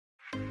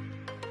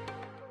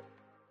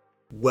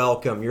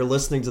Welcome. You're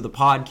listening to the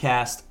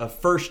podcast of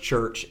First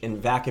Church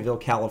in Vacaville,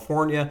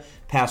 California,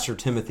 Pastor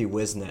Timothy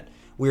Whiseant.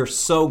 We are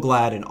so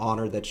glad and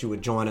honored that you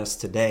would join us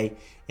today,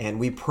 and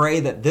we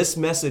pray that this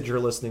message you're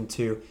listening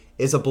to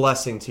is a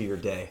blessing to your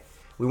day.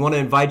 We want to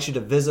invite you to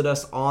visit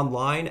us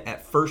online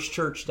at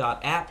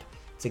firstchurch.app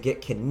to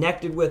get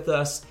connected with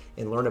us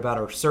and learn about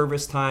our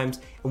service times.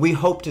 And we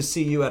hope to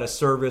see you at a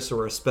service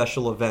or a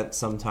special event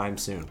sometime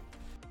soon.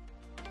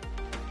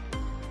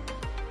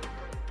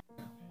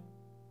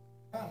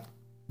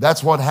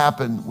 That's what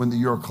happened when the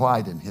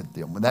Euroclydon hit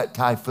them, when that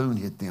typhoon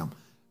hit them.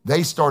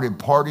 They started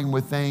parting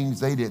with things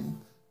they didn't.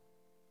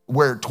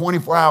 Where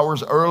 24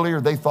 hours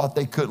earlier, they thought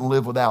they couldn't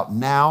live without.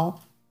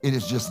 Now, it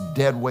is just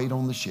dead weight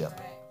on the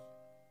ship.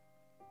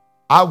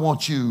 I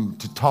want you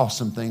to toss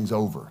some things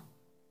over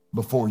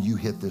before you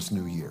hit this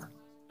new year.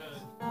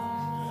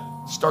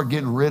 Start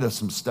getting rid of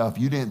some stuff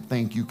you didn't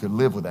think you could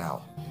live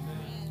without.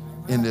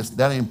 In this,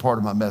 that ain't part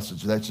of my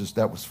message.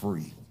 That was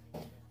free.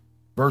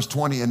 Verse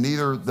 20, and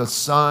neither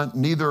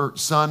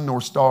sun nor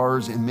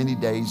stars in many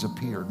days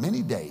appeared.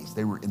 Many days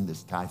they were in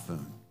this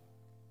typhoon.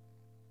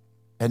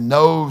 And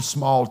no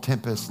small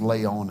tempest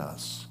lay on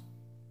us.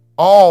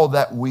 All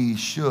that we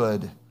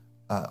should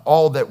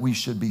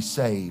be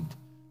saved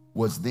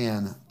was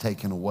then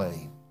taken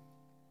away.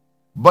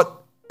 But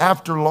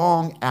after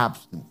long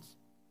absence,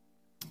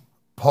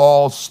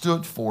 Paul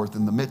stood forth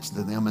in the midst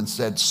of them and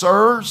said,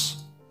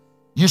 Sirs,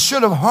 you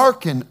should have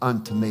hearkened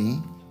unto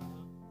me,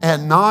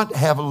 and not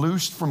have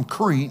loosed from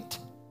Crete,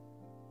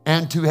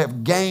 and to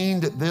have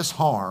gained this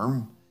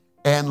harm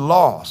and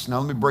loss. Now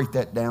let me break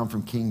that down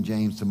from King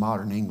James to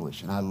modern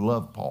English, and I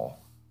love Paul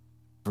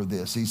for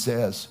this. He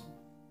says,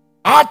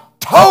 I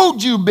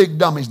told you big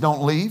dummies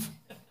don't leave.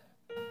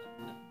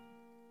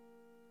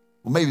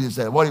 Well, maybe this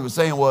what he was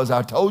saying was,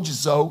 I told you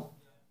so.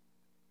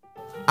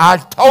 I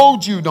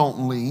told you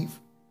don't leave.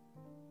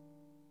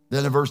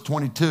 Then in verse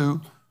 22,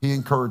 he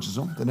encourages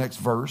them, the next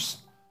verse.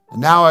 And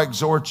now I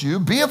exhort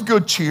you, be of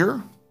good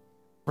cheer,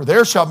 for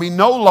there shall be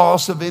no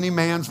loss of any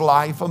man's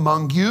life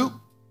among you,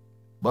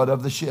 but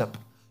of the ship.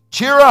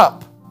 Cheer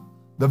up.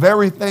 The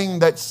very thing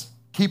that's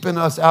keeping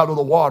us out of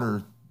the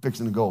water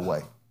fixing to go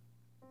away.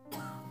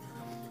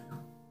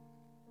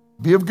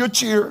 Be of good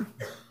cheer.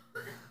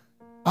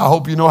 I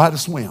hope you know how to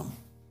swim.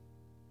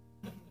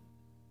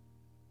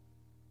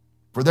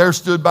 For there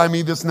stood by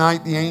me this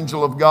night the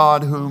angel of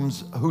God,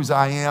 whose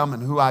I am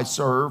and who I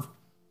serve,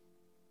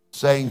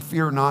 saying,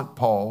 Fear not,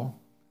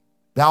 Paul,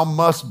 thou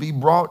must be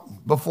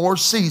brought before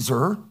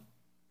Caesar,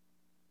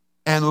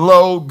 and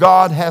lo,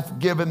 God hath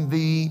given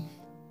thee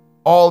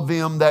all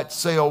them that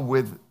sail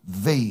with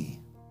thee.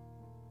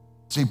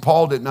 See,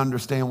 Paul didn't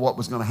understand what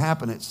was going to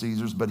happen at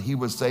Caesar's, but he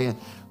was saying,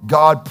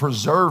 God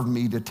preserved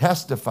me to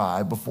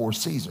testify before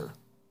Caesar.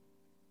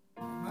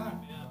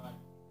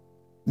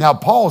 Now,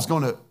 Paul's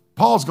going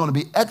to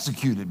be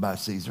executed by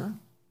Caesar.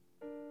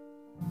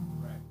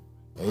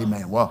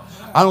 Amen. Well,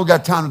 I don't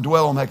got time to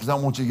dwell on that because I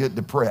don't want you to get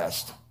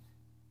depressed.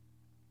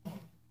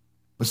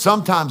 But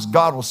sometimes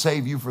God will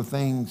save you for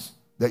things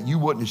that you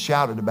wouldn't have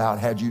shouted about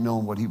had you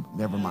known what he,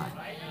 never mind.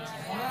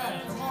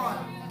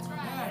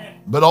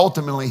 But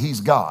ultimately,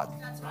 he's God.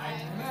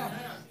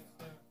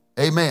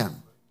 Amen.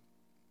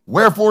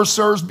 Wherefore,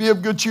 sirs, be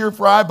of good cheer,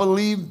 for I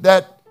believe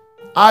God.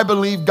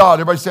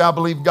 Everybody say, I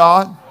believe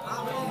God.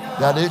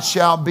 That it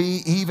shall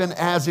be even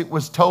as it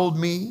was told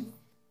me.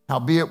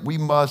 Howbeit we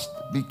must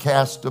be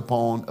cast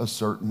upon a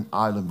certain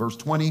island. Verse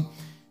 20,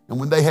 and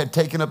when they had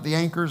taken up the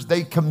anchors,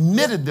 they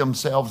committed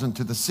themselves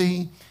into the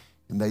sea,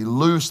 and they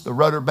loosed the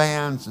rudder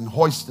bands and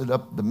hoisted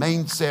up the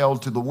mainsail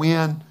to the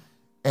wind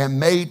and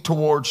made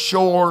toward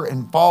shore,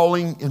 and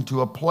falling into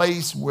a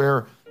place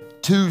where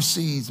two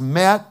seas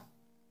met,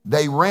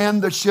 they ran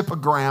the ship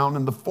aground,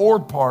 and the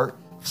forward part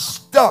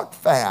stuck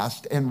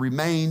fast and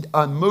remained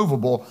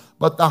unmovable,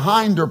 but the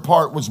hinder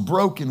part was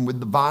broken with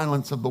the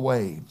violence of the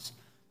waves.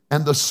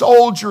 And the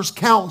soldiers'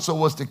 counsel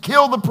was to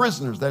kill the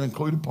prisoners, that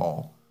included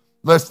Paul,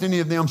 lest any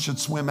of them should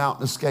swim out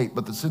and escape.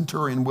 But the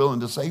centurion,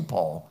 willing to save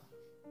Paul,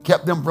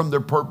 kept them from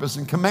their purpose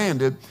and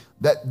commanded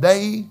that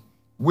they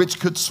which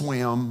could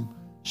swim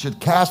should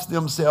cast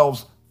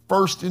themselves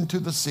first into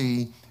the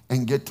sea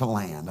and get to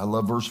land. I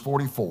love verse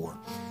 44.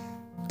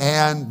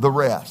 And the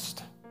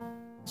rest,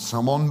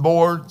 some on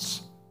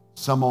boards,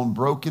 some on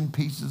broken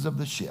pieces of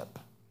the ship.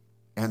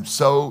 And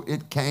so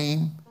it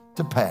came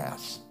to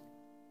pass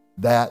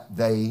that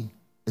they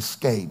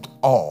escaped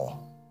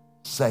all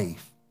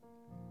safe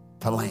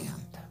to land.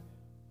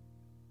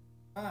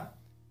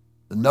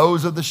 The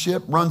nose of the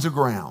ship runs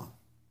aground.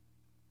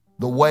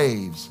 The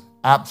waves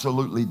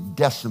absolutely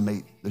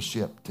decimate the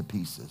ship to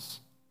pieces.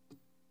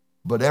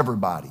 But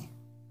everybody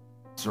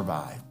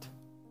survived.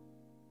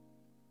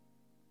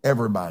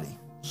 Everybody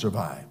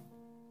survived.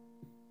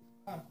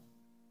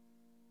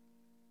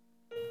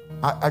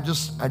 I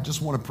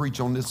just want to preach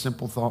on this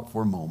simple thought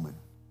for a moment.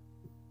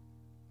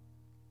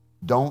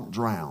 Don't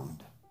drown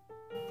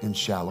in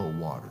shallow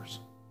waters.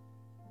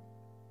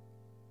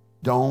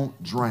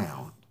 Don't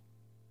drown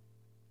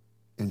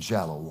in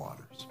shallow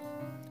waters.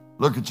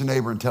 Look at your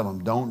neighbor and tell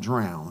him, don't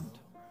drown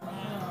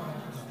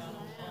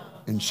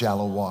in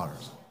shallow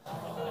waters.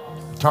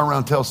 Turn around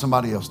and tell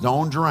somebody else,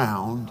 don't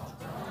drown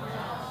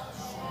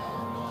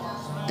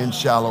in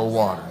shallow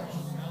water.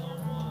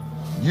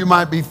 You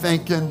might be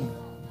thinking,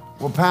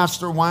 well,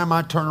 Pastor, why am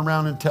I turning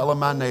around and telling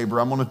my neighbor?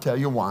 I'm going to tell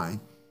you why.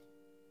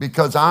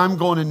 Because I'm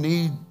going to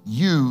need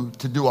you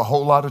to do a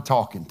whole lot of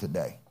talking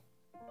today.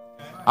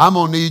 I'm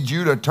going to need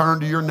you to turn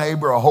to your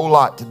neighbor a whole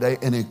lot today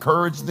and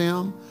encourage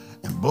them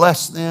and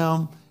bless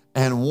them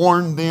and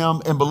warn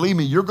them. And believe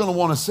me, you're going to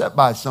want to sit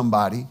by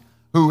somebody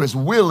who is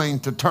willing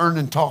to turn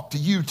and talk to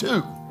you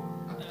too.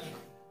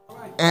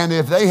 And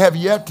if they have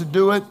yet to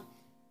do it,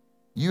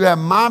 you have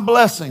my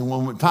blessing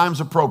when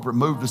time's appropriate.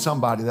 Move to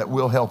somebody that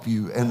will help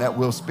you and that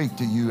will speak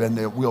to you and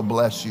that will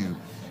bless you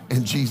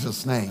in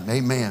Jesus' name.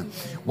 Amen.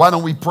 Why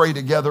don't we pray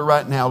together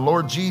right now?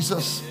 Lord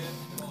Jesus,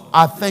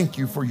 I thank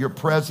you for your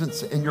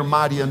presence and your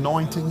mighty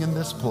anointing in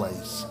this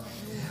place.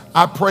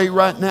 I pray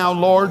right now,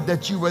 Lord,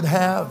 that you would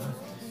have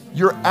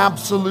your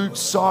absolute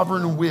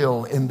sovereign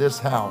will in this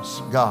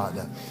house,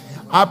 God.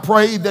 I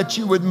pray that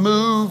you would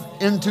move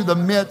into the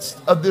midst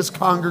of this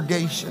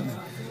congregation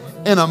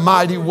in a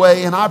mighty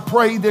way. And I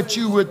pray that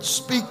you would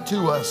speak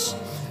to us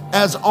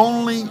as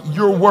only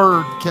your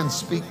word can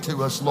speak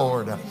to us,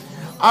 Lord.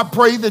 I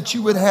pray that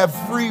you would have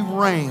free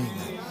reign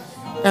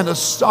and a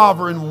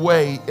sovereign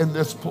way in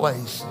this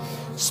place.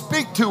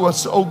 Speak to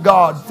us, oh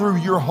God, through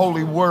your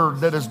holy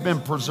word that has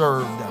been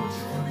preserved.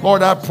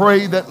 Lord, I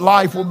pray that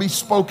life will be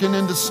spoken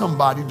into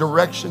somebody,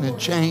 direction and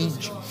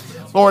change.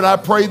 Lord, I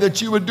pray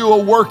that you would do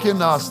a work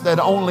in us that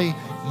only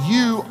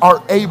you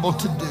are able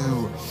to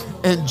do.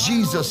 In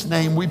Jesus'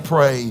 name we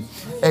pray,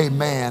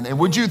 amen. And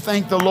would you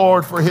thank the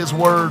Lord for his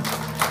word?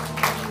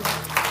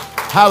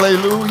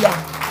 Hallelujah.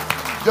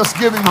 Just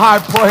give him high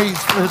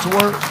praise for his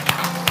word.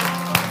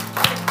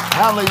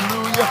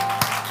 Hallelujah.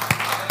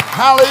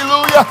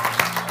 Hallelujah.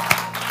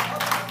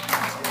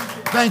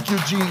 Thank you,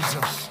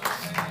 Jesus.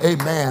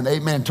 Amen.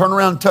 Amen. Turn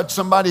around and touch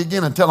somebody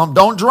again and tell them,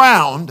 don't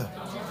drown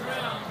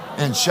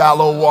in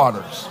shallow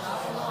waters.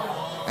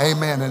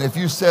 Amen. And if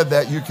you said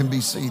that, you can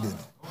be seated.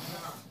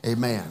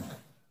 Amen.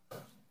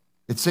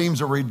 It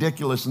seems a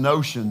ridiculous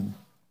notion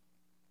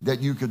that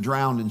you could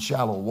drown in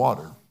shallow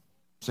water.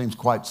 Seems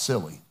quite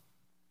silly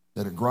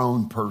that a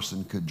grown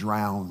person could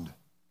drown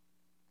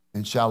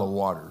in shallow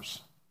waters,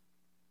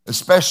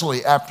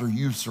 especially after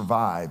you've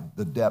survived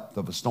the depth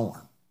of a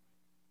storm.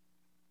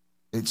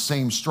 It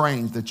seems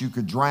strange that you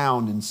could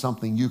drown in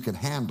something you could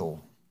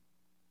handle,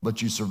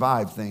 but you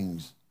survived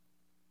things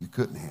you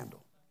couldn't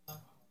handle.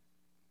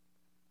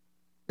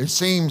 It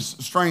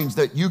seems strange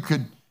that you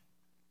could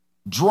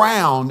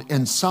drown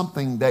in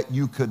something that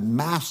you could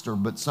master,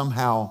 but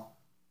somehow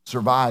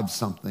survive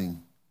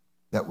something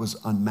that was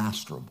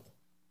unmasterable.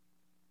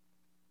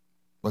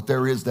 But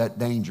there is that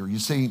danger. You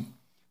see,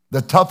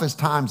 the toughest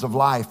times of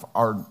life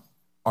are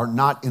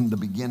not in the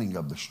beginning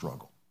of the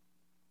struggle.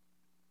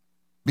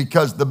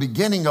 Because the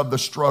beginning of the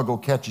struggle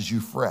catches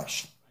you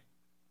fresh.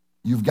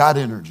 You've got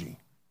energy.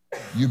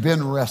 You've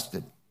been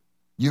rested.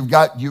 You've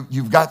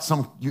got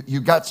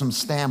some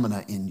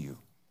stamina in you.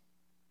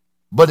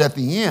 But at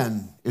the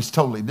end, it's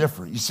totally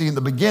different. You see, in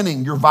the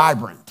beginning, you're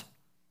vibrant.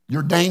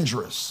 You're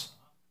dangerous.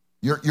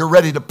 You're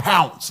ready to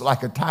pounce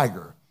like a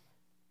tiger.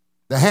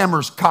 The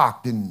hammer's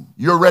cocked and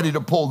you're ready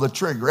to pull the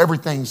trigger.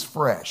 Everything's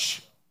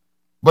fresh.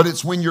 But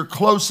it's when you're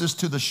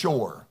closest to the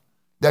shore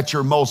that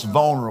you're most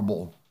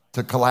vulnerable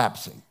to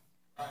collapsing.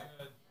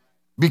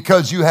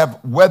 Because you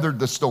have weathered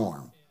the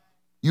storm.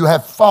 You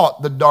have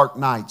fought the dark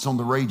nights on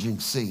the raging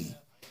sea.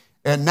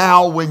 And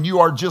now when you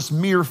are just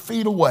mere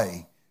feet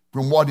away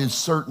from what is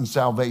certain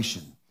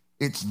salvation,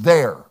 it's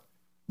there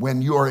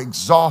when you are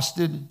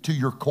exhausted to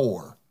your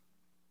core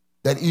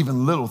that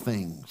even little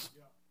things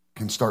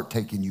can start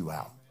taking you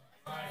out.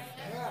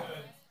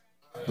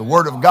 The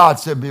word of God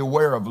said,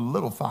 beware of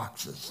little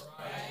foxes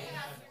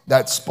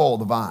that spoil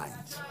the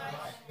vines.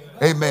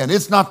 Amen.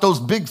 It's not those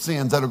big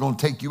sins that are going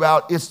to take you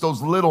out. It's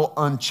those little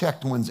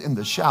unchecked ones in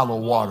the shallow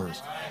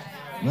waters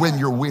when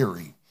you're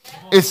weary.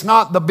 It's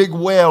not the big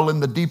whale in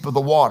the deep of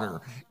the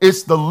water.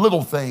 It's the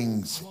little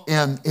things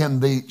in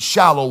the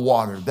shallow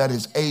water that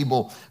is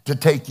able to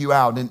take you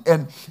out.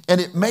 And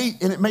it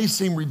may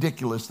seem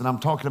ridiculous that I'm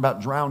talking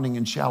about drowning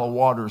in shallow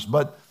waters,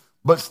 but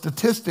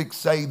statistics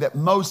say that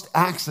most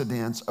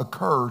accidents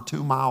occur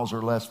 2 miles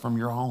or less from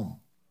your home.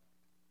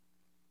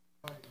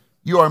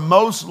 You are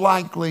most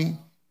likely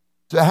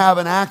to have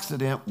an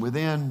accident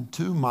within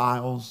 2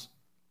 miles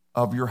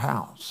of your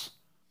house.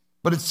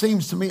 But it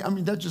seems to me,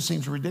 that just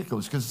seems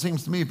ridiculous, because it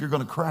seems to me if you're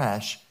going to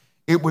crash,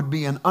 it would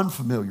be in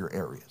unfamiliar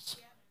areas.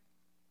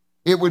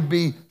 It would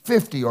be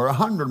 50 or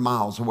 100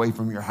 miles away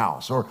from your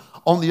house or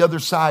on the other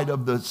side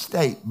of the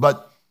state.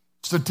 But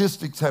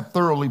statistics have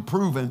thoroughly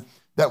proven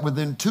that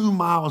within 2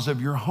 miles of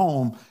your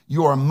home,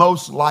 you are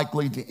most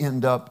likely to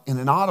end up in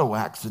an auto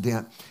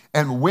accident.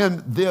 And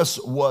when this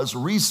was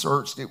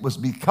researched, it was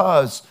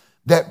because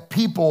that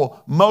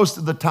people most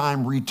of the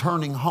time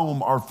returning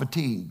home are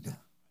fatigued.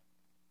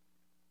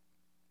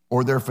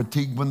 Or they're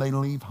fatigued when they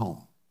leave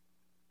home.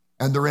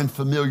 And they're in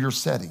familiar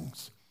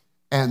settings.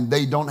 and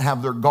they don't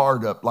have their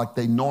guard up like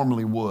they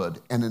normally would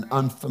in an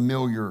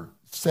unfamiliar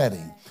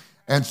setting.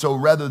 And so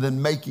rather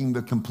than making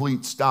the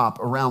complete stop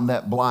around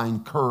that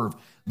blind curve,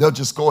 they'll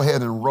just go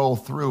ahead and roll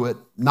through it,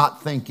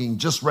 not thinking,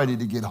 just ready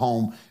to get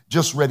home,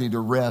 just ready to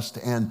rest,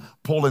 and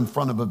pull in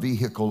front of a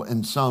vehicle,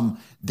 and some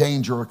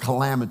danger or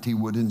calamity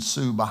would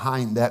ensue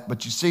behind that.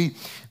 But you see,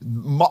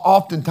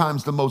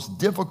 oftentimes the most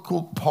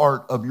difficult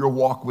part of your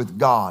walk with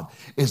God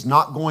is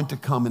not going to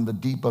come in the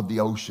deep of the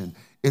ocean.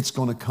 It's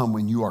going to come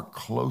when you are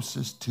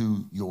closest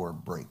to your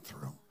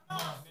breakthrough.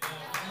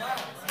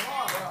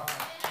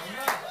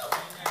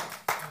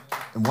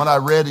 And what I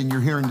read in your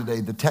hearing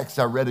today, the text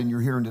I read in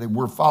your hearing today,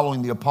 we're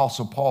following the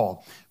Apostle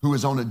Paul, who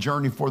is on a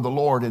journey for the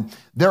Lord. And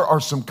there are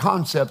some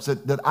concepts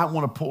that I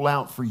want to pull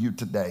out for you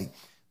today,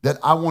 that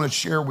I want to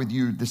share with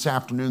you this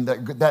afternoon,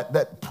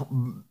 that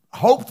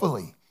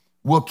hopefully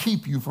will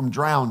keep you from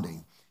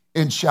drowning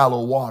in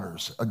shallow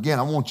waters. Again,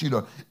 I want you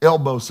to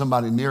elbow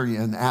somebody near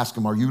you and ask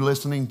them, are you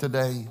listening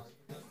today?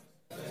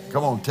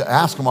 Come on,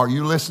 ask them, are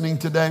you listening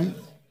today?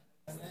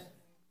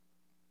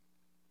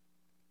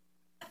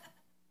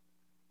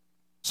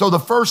 So the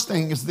first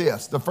thing is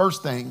this. The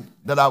first thing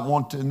that I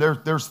want to, and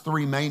there's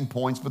three main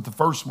points, but the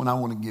first one I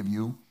want to give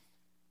you,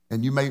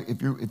 and you may,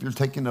 if you're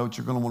taking notes,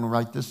 you're going to want to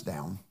write this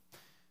down.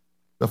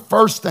 The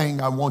first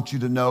thing I want you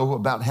to know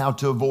about how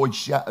to avoid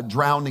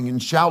drowning in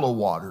shallow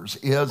waters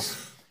is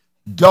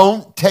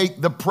don't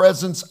take the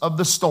presence of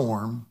the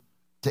storm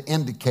to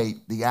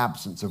indicate the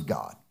absence of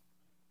God.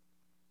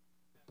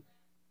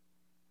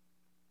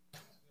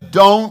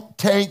 Don't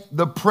take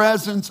the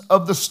presence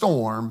of the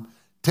storm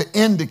to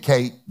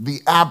indicate the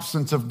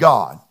absence of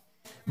God.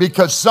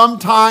 Because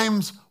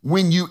sometimes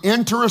when you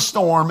enter a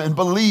storm, and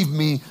believe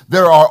me,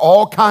 there are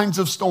all kinds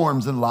of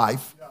storms in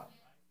life.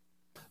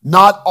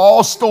 Not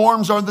all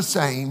storms are the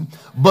same,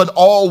 but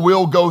all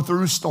will go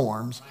through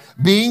storms.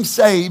 Being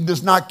saved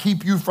does not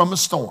keep you from a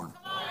storm.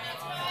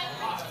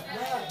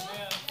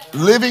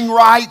 Living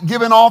right,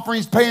 giving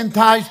offerings, paying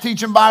tithes,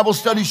 teaching Bible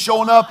studies,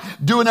 showing up,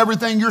 doing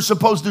everything you're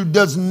supposed to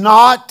does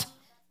not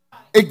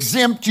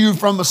exempt you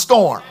from a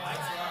storm.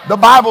 The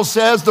Bible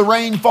says the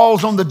rain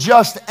falls on the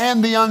just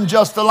and the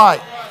unjust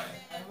alike.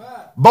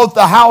 Both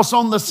the house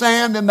on the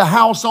sand and the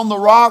house on the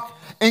rock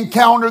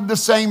encountered the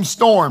same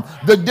storm.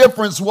 The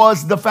difference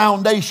was the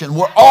foundation.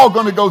 We're all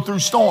going to go through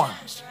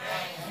storms.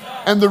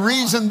 And the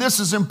reason this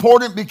is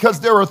important, because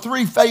there are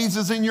three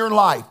phases in your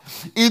life.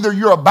 Either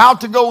you're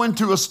about to go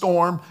into a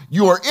storm,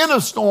 you are in a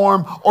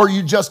storm, or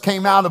you just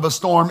came out of a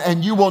storm,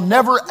 and you will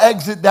never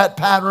exit that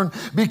pattern,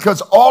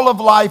 because all of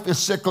life is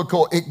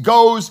cyclical. It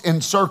goes in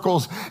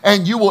circles,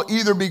 and you will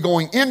either be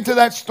going into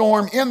that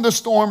storm, in the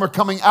storm, or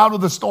coming out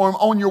of the storm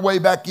on your way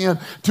back in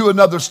to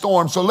another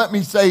storm. So let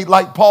me say,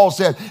 like Paul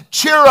said,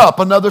 cheer up,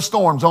 another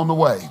storm's on the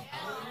way.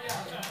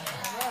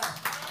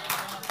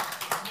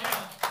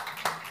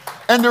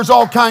 And there's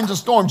all kinds of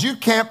storms. You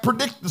can't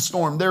predict the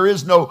storm. There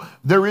is no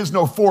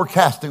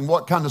forecasting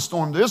what kind of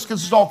storm there is,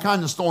 because there's all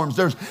kinds of storms.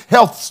 There's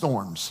health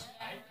storms.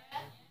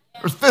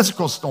 There's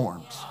physical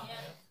storms.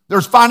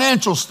 There's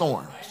financial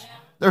storms.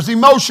 There's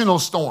emotional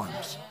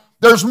storms.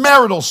 There's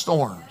marital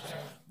storms.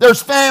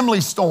 There's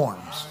family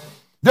storms.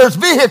 There's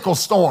vehicle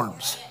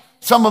storms.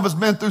 Some of us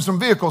been through some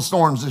vehicle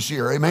storms this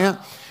year, amen?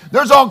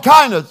 There's all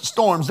kinds of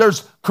storms.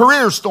 There's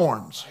career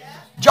storms,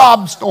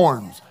 job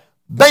storms,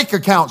 bank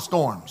account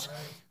storms,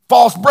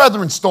 false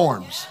brethren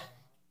storms,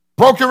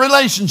 broken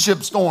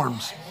relationship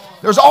storms.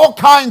 There's all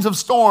kinds of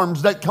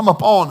storms that come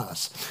upon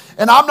us.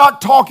 And I'm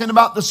not talking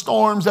about the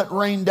storms that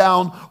rain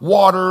down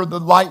water, the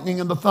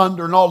lightning and the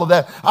thunder and all of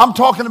that. I'm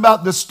talking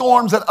about the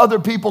storms that other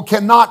people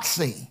cannot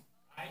see.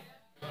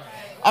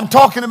 I'm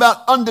talking about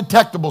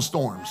undetectable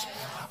storms.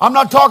 I'm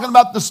not talking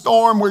about the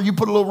storm where you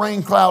put a little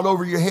rain cloud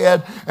over your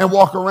head and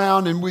walk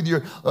around and with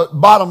your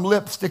bottom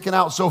lip sticking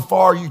out so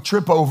far you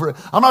trip over it.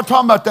 I'm not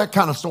talking about that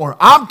kind of storm.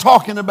 I'm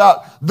talking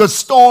about the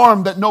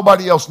storm that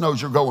nobody else knows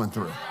you're going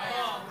through.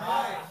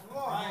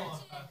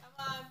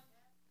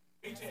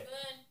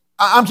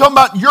 I'm talking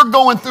about you're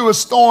going through a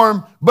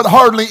storm, but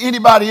hardly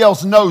anybody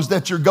else knows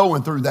that you're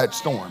going through that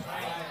storm.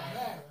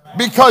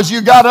 Because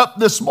you got up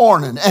this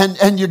morning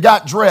and you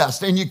got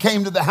dressed and you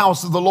came to the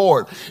house of the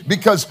Lord.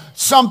 Because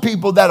some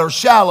people that are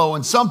shallow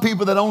and some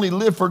people that only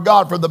live for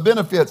God for the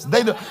benefits,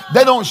 they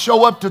don't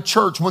show up to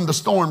church when the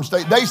storms.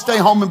 They stay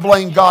home and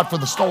blame God for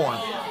the storm.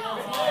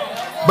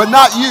 But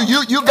not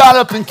you. You got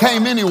up and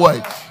came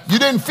anyway. You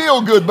didn't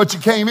feel good, but you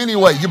came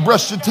anyway. You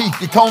brushed your teeth.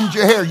 You combed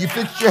your hair. You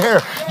fixed your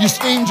hair. You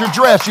steamed your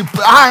dress. You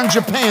ironed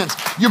your pants.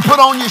 You put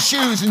on your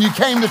shoes and you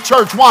came to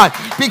church. Why?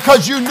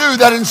 Because you knew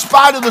that in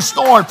spite of the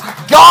storm,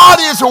 God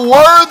is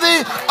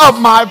worthy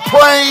of my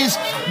praise.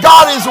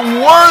 God is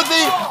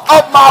worthy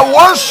of my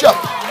worship.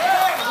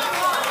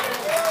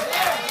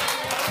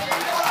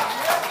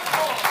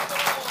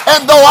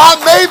 And though I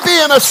may be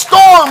in a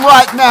storm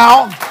right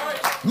now,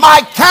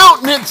 my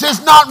countenance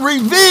is not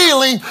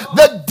revealing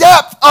the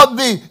depth of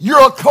the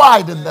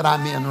Euroclydon that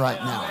I'm in right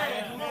now.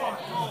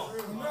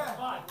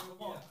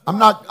 I'm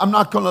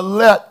not going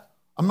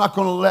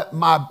to let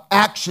my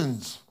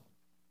actions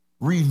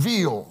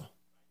reveal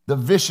the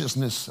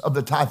viciousness of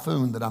the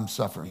typhoon that I'm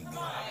suffering.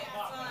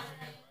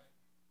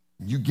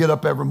 You get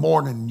up every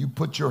morning and you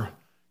put your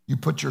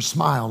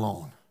smile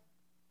on.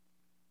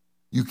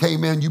 You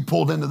came in, you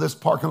pulled into this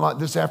parking lot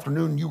this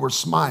afternoon, you were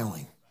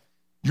smiling.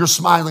 You're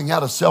smiling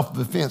out of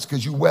self-defense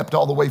because you wept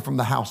all the way from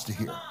the house to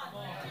here.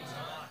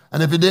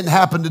 And if it didn't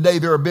happen today,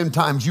 there have been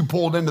times you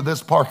pulled into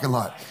this parking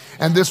lot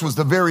and this was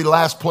the very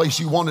last place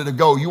you wanted to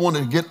go. You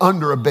wanted to get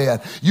under a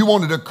bed. You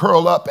wanted to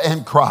curl up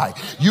and cry.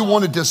 You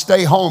wanted to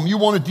stay home. You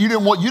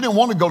didn't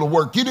want to go to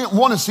work. You didn't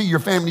want to see your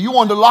family. You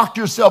wanted to lock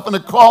yourself in a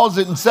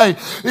closet and say,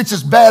 it's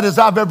as bad as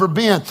I've ever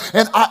been.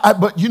 And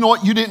but you know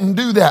what? You didn't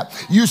do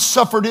that. You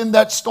suffered in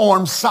that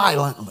storm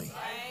silently.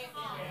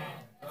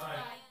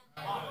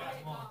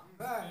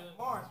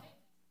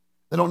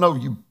 They don't know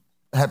you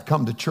have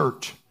come to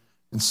church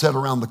and sat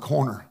around the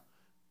corner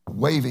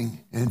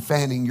waving and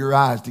fanning your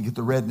eyes to get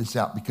the redness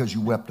out because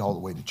you wept all the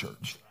way to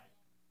church.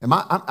 I'm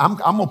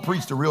going to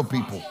preach to real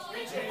people.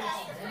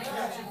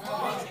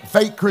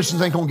 Fake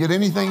Christians ain't going to get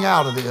anything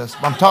out of this.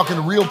 I'm talking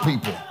to real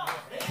people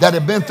that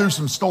have been through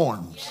some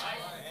storms,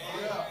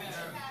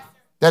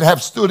 that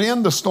have stood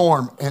in the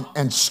storm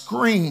and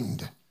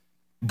screamed,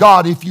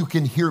 God, if you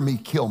can hear me,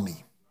 kill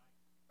me.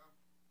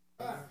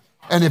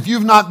 And if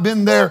you've not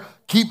been there,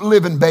 keep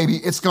living, baby.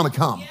 It's going to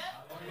come.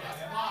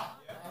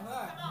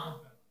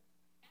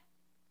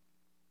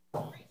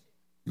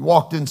 You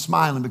walked in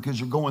smiling because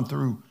you're going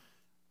through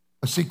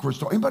a secret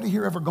storm. Anybody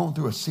here ever gone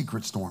through a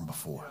secret storm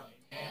before?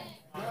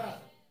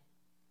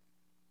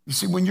 You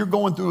see, when you're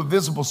going through a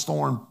visible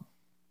storm,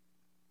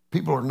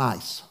 people are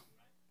nice.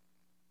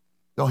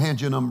 They'll hand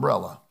you an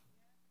umbrella.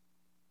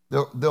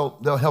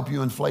 They'll help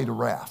you inflate a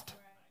raft.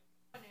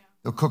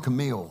 They'll cook a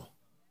meal.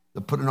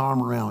 They'll put an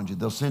arm around you.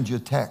 They'll send you a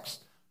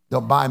text.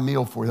 They'll buy a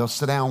meal for you. They'll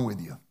sit down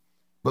with you.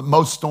 But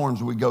most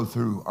storms we go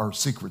through are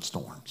secret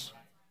storms.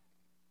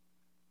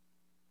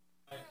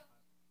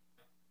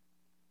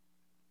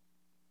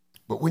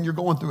 But when you're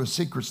going through a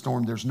secret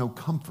storm, there's no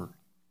comfort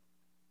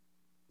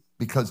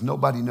because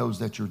nobody knows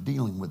that you're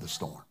dealing with a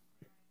storm.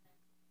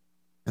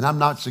 And I'm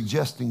not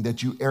suggesting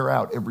that you air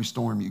out every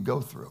storm you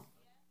go through,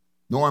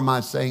 nor am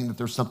I saying that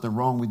there's something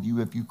wrong with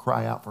you if you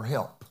cry out for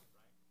help.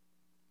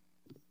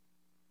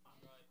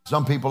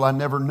 Some people I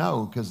never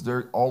know because they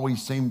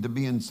always seem to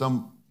be in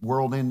some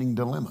world-ending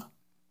dilemma.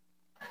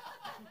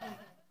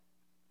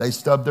 They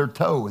stubbed their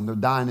toe and they're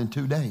dying in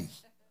 2 days.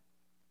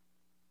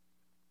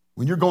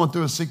 When you're going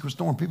through a secret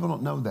storm, people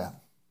don't know that.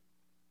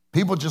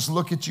 People just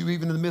look at you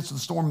even in the midst of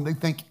the storm and they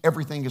think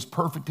everything is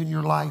perfect in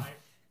your life.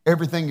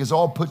 Everything is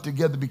all put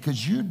together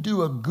because you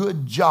do a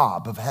good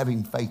job of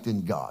having faith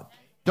in God.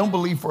 Don't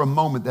believe for a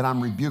moment that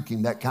I'm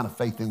rebuking that kind of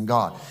faith in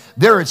God.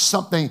 There is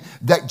something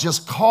that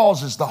just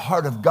causes the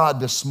heart of God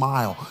to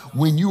smile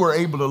when you are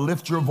able to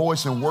lift your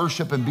voice and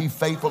worship and be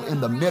faithful in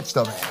the midst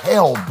of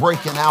hell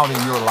breaking out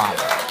in your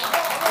life.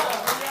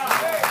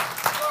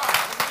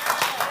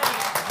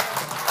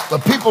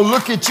 But people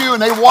look at you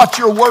and they watch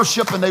your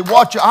worship and they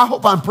watch your, I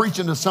hope I'm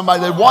preaching to somebody.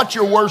 They watch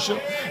your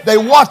worship. They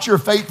watch your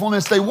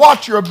faithfulness. They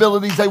watch your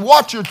abilities. They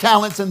watch your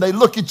talents and they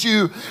look at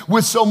you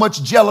with so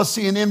much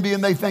jealousy and envy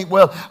and they think,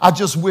 well, I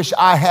just wish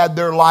I had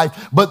their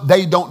life. But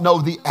they don't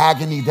know the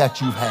agony that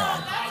you've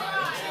had.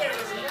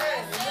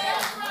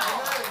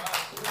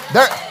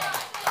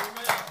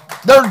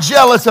 They're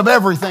jealous of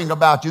everything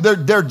about you.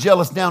 They're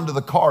jealous down to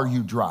the car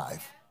you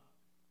drive.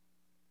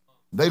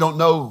 They don't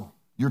know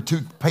you're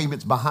 2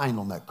 payments behind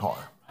on that car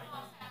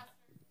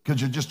because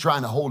you're just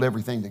trying to hold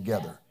everything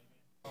together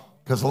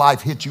because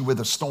life hit you with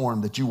a storm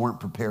that you weren't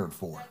prepared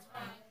for.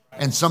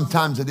 And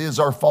sometimes it is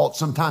our fault.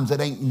 Sometimes it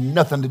ain't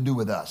nothing to do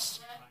with us.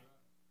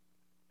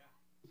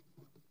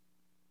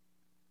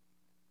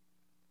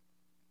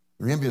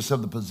 You're envious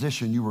of the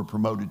position you were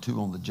promoted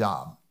to on the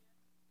job.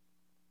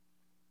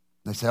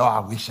 They say, oh, I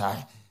wish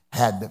I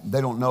had that.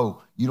 They don't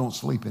know you don't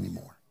sleep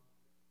anymore.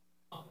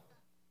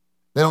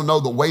 They don't know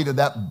the weight of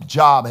that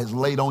job has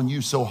laid on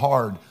you so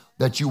hard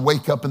that you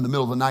wake up in the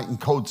middle of the night in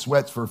cold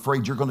sweats for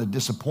afraid you're going to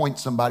disappoint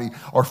somebody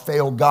or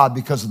fail God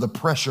because of the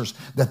pressures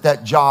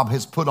that job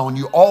has put on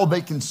you. All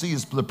they can see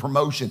is the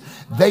promotion.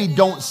 They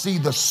don't see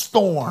the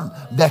storm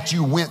that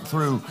you went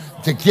through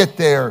to get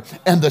there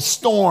and the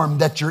storm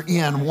that you're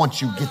in once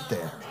you get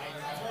there.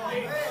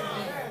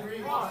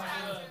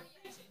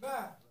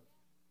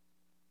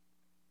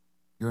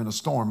 You're in a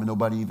storm and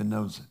nobody even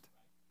knows it.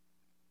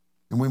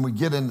 And when we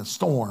get in the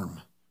storm,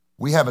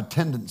 we have a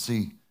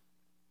tendency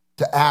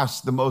to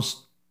ask the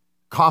most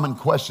common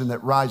question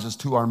that rises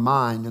to our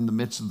mind in the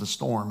midst of the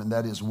storm, and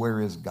that is, where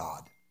is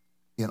God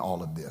in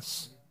all of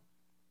this?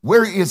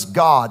 Where is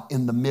God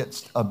in the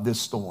midst of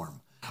this storm?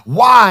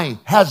 Why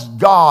has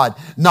God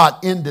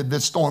not ended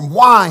this storm?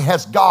 Why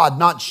has God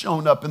not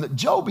shown up? And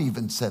Job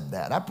even said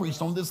that. I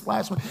preached on this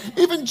last one.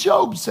 Even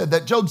Job said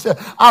that. Job said,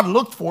 I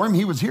looked for him.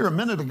 He was here a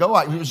minute ago.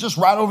 He was just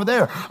right over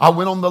there. I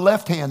went on the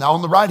left hand,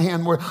 on the right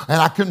hand,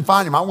 and I couldn't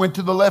find him. I went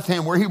to the left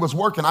hand where he was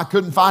working. I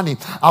couldn't find him.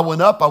 I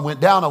went up, I went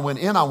down, I went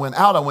in, I went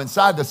out, I went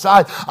side to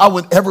side. I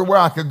went everywhere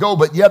I could go,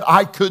 but yet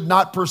I could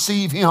not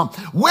perceive him.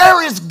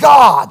 Where is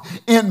God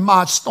in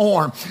my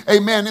storm?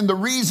 Amen. And the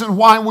reason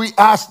why we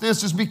ask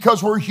this is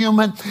because we're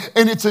human,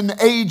 and it's an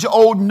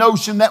age-old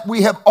notion that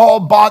we have all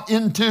bought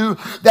into,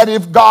 that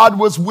if God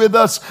was with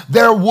us,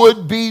 there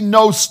would be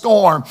no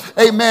storm.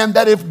 Amen.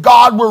 That if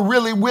God were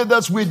really with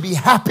us, we'd be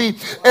happy.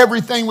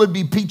 Everything would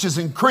be peaches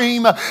and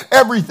cream.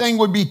 Everything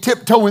would be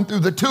tiptoeing through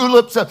the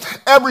tulips.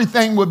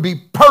 Everything would be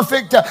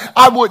perfect.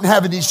 I wouldn't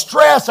have any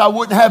stress. I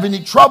wouldn't have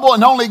any trouble.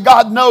 And only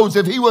God knows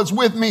if he was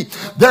with me,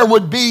 there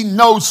would be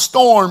no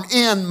storm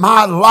in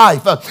my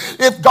life.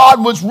 If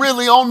God was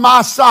really on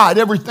my side,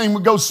 everything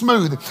would go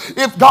smooth.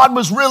 If God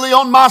was really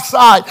on my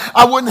side,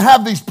 I wouldn't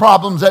have these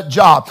problems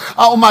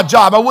on my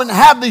job. I wouldn't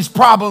have these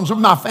problems with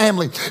my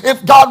family.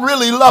 If God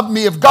really loved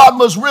me, if God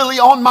was really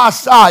on my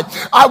side,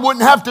 I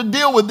wouldn't have to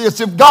deal with this.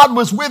 If God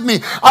was with me,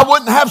 I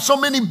wouldn't have so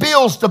many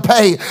bills to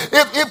pay.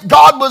 If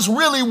God was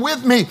really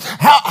with me,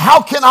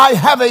 how can I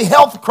have a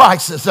health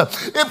crisis?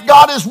 If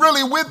God is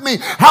really with me,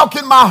 how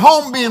can my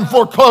home be in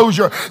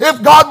foreclosure?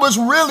 If God was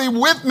really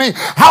with me,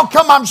 how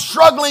come I'm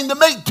struggling to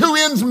make 2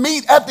 ends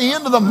meet at the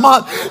end of the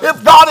month?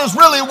 If God is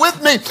really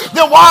with me,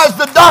 then why is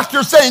the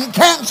doctor saying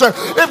cancer?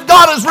 If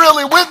God is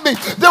really with me,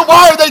 then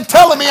why are they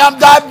telling me I'm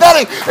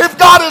diabetic? If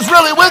God is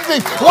really with me,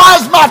 why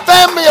is my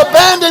family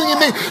abandoning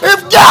me?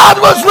 If God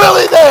was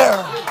really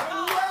there.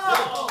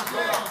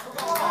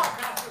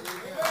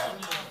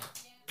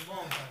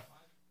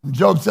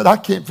 Job said, I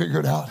can't figure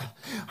it out.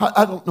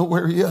 I don't know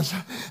where he is.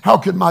 How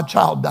could my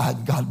child die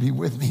and God be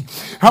with me?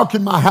 How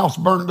can my house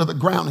burn to the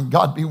ground and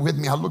God be with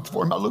me? I looked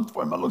for him. I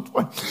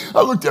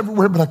looked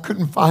everywhere, but I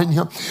couldn't find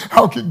him.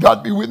 How could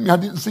God be with me? I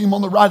didn't see him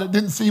on the right. I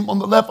didn't see him on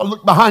the left. I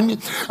looked behind me.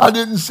 I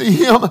didn't see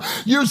him.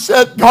 You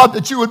said, God,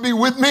 that you would be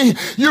with me.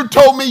 You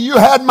told me you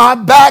had my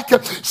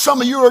back. Some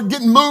of you are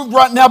getting moved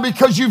right now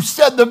because you've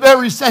said the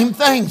very same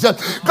things.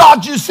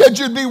 God, you said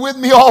you'd be with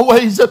me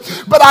always,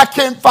 but I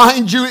can't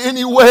find you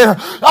anywhere.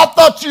 I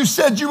thought you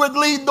said you would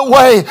lead the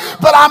way,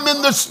 but I'm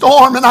in the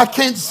storm and I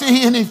can't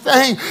see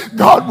anything.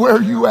 God, where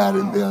are you at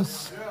in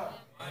this?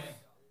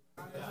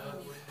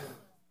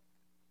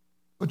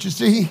 But you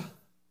see,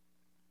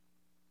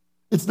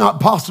 it's not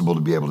possible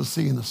to be able to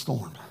see in a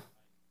storm.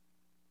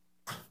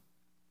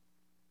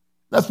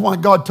 That's why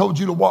God told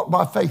you to walk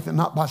by faith and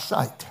not by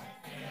sight.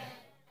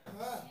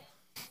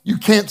 You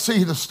can't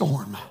see the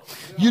storm.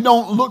 You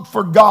don't look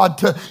for God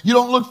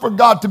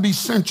to be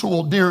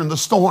sensual during the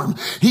storm.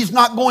 He's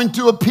not going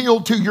to appeal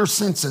to your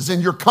senses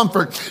and your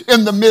comfort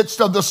in the midst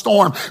of the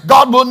storm.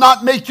 God will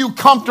not make you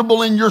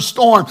comfortable in your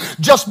storm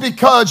just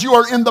because you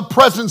are in the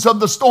presence of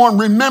the storm.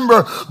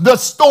 Remember, the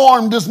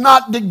storm does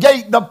not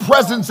negate the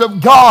presence of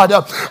God.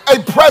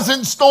 A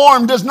present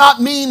storm does not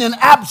mean an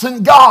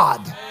absent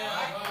God.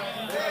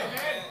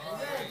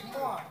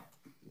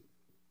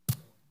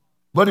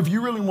 But if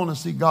you really want to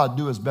see God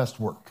do his best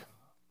work,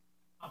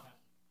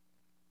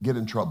 get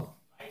in trouble.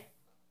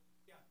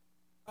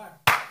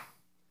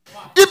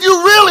 If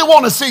you really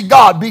want to see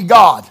God be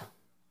God,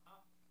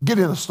 get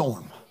in a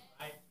storm.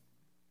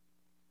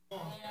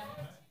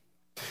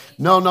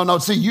 No.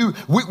 See,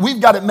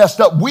 we've got it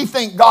messed up. We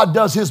think God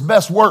does his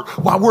best work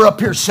while we're up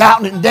here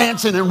shouting and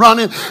dancing and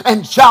running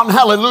and shouting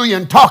hallelujah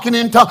and talking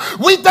in tongues.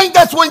 We think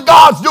that's when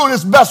God's doing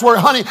his best work.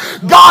 Honey,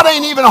 God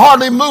ain't even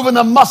hardly moving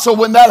a muscle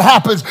when that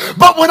happens.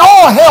 But when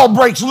all hell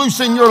breaks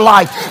loose in your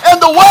life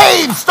and the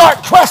waves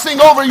start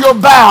crashing over your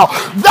bow,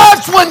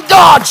 that's when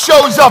God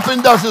shows up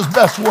and does his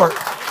best work.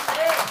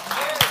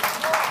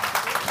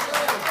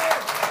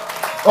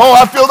 Oh,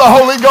 I feel the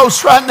Holy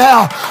Ghost right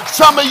now.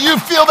 Some of you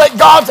feel that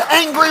God's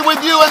angry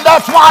with you and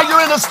that's why you're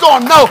in a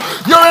storm. No,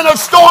 you're in a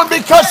storm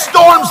because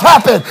storms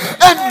happen.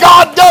 And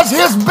God does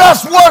his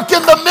best work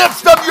in the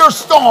midst of your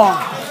storm.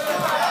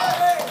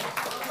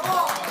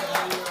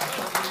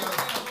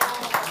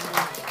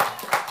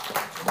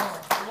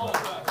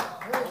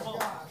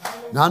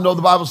 Now, I know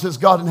the Bible says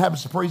God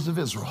inhabits the praise of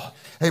Israel.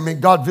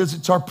 Amen. God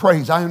visits our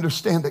praise. I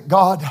understand that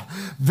God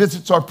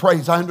visits our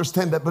praise. I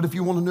understand that. But if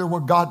you want to know where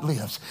God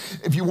lives,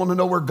 if you want to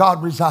know where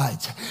God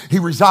resides, he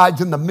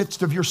resides in the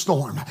midst of your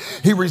storm.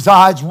 He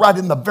resides right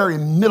in the very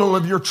middle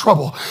of your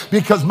trouble,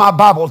 because my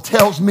Bible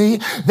tells me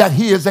that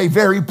he is a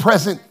very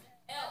present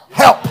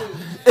help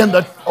in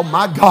the, oh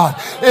my God,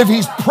 if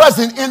he's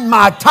present in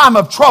my time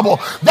of trouble,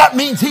 that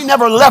means he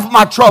never left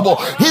my trouble.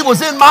 He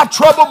was in my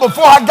trouble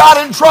before I got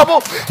in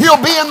trouble.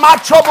 He'll be in my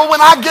trouble when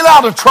I get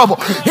out of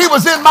trouble. He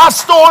was in my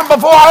storm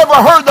before I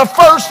ever heard the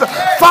first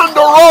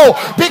thunder roll,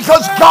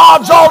 because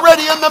God's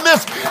already in the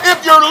midst.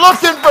 If you're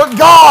looking for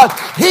God,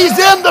 he's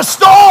in the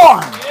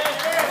storm.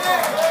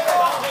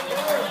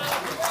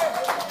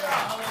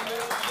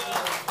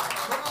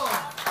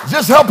 Is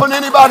this helping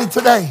anybody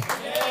today?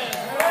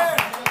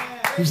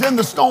 He's in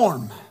the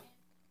storm.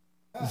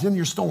 He's in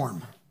your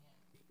storm.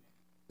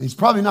 He's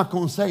probably not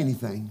going to say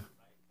anything.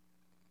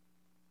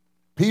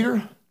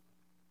 Peter,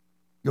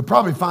 you'll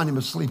probably find him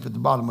asleep at the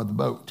bottom of the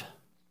boat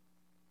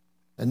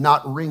and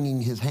not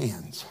wringing his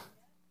hands.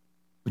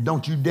 But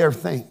don't you dare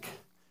think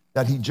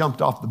that he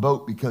jumped off the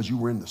boat because you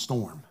were in the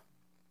storm.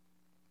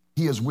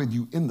 He is with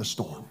you in the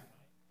storm.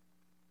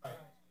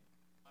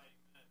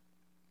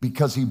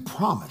 Because he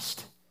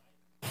promised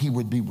he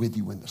would be with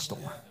you in the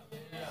storm.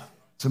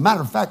 As a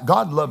matter of fact,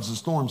 God loves the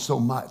storm so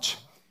much.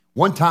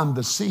 One time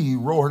the sea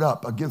roared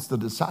up against the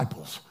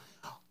disciples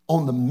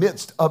on the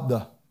midst of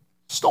the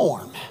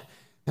storm.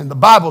 And the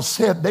Bible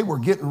said they were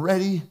getting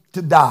ready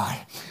to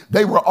die.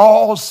 They were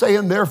all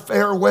saying their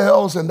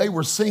farewells and they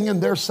were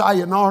singing their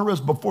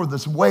sayonaras before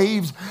the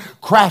waves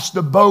crashed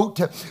the boat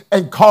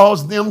and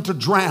caused them to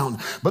drown.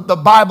 But the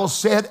Bible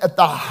said at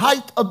the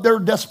height of their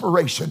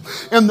desperation,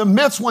 in the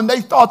midst when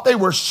they thought they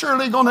were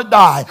surely going to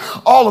die,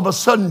 all of a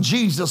sudden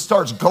Jesus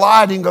starts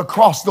gliding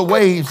across the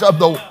waves of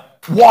the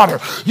water.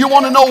 You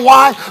want to know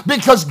why?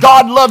 Because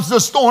God loves the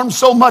storm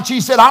so much.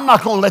 He said, I'm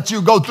not going to let you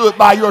go through it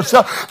by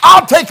yourself.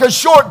 I'll take a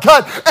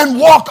shortcut and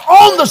walk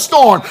on the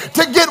storm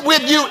to get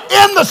with you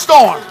in the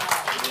storm.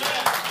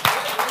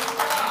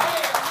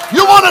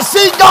 You want to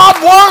see God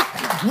work?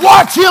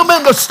 Watch him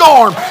in the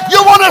storm.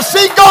 You want to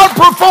see God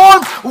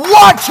perform?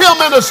 Watch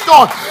him in the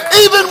storm.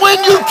 Even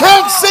when you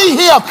can't see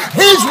him,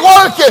 he's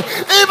working.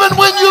 Even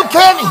when you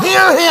can't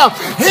hear him,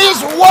 he's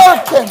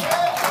working.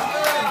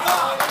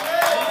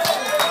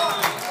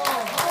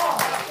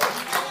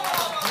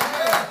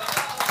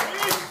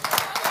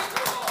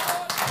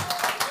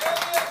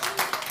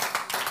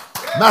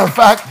 Matter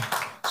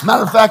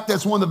of fact,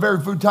 that's one of the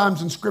very few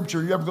times in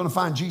Scripture you're ever going to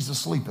find Jesus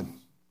sleeping.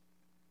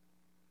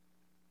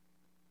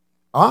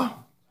 Huh?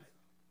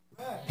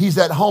 He's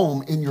at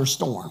home in your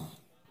storm.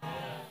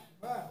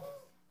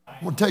 I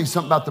want to tell you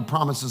something about the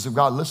promises of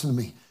God. Listen to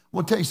me. I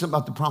want to tell you something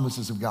about the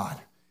promises of God.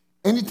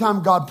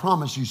 Anytime God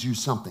promises you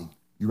something,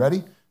 you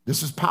ready?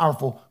 This is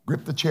powerful.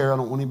 Grip the chair. I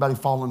don't want anybody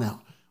falling out.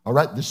 All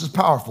right? This is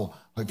powerful.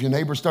 If your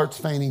neighbor starts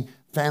fainting,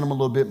 fan him a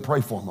little bit and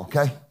pray for him,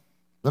 okay?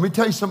 Let me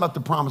tell you something about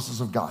the promises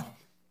of God.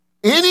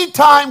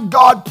 Anytime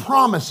God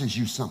promises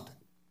you something,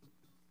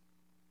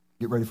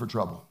 get ready for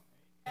trouble.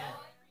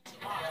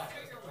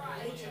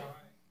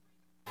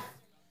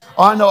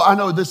 Oh, I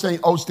know this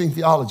ain't Osteen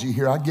theology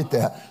here. I get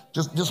that.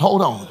 Just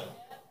hold on.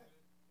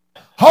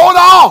 Hold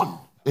on.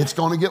 It's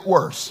going to get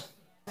worse.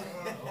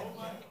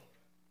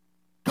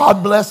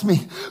 God bless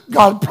me.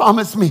 God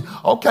promised me.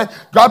 Okay,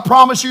 God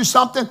promised you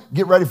something.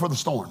 Get ready for the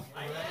storm.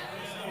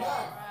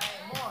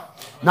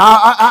 Now,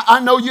 I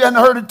know you hadn't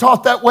heard it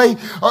taught that way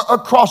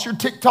across your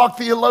TikTok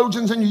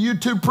theologians and your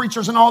YouTube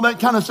preachers and all that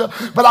kind of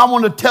stuff. But I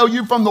want to tell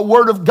you from the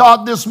Word of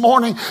God this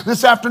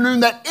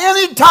afternoon, that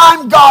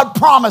anytime God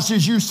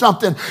promises you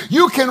something,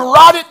 you can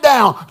write it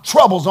down.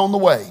 Trouble's on the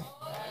way.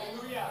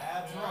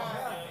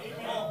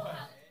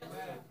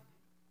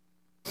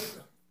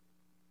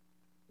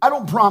 I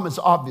don't promise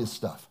obvious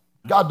stuff.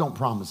 God don't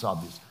promise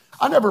obvious.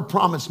 I never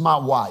promised my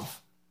wife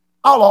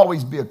I'll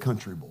always be a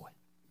country boy.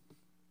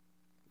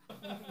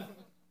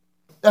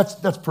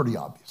 That's pretty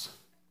obvious.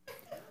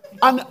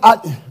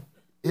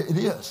 It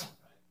is.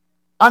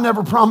 I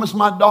never promised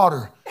my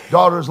daughter,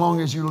 as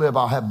long as you live,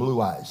 I'll have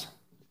blue eyes.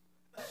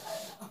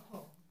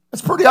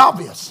 That's pretty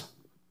obvious.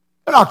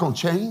 They're not going to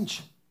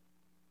change.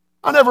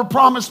 I never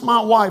promised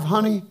my wife,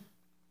 honey,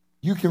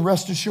 you can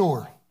rest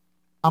assured,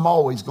 I'm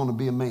always going to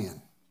be a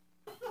man.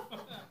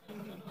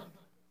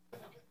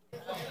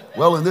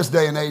 Well, in this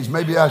day and age,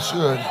 maybe I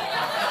should.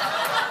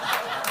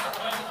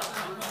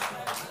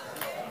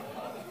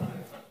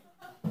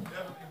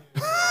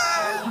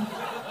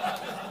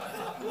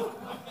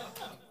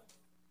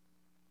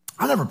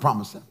 I never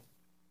promised them.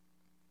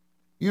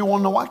 You don't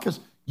want to know why? Because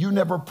you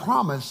never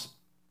promise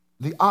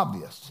the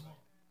obvious.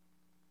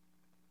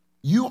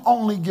 You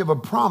only give a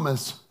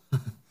promise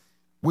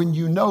when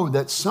you know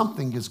that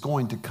something is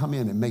going to come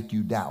in and make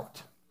you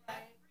doubt.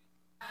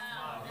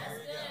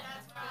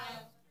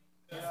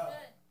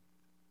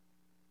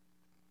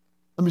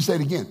 Let me say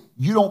it again.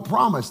 You don't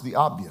promise the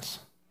obvious.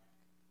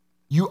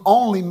 You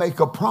only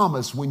make a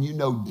promise when you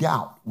know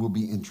doubt will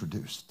be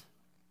introduced.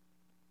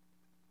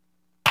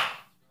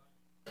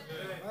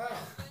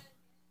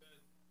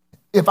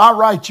 If I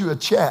write you a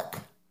check,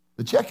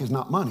 the check is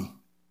not money.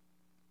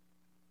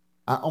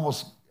 I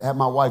almost had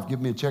my wife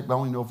give me a check, but I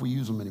don't even know if we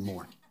use them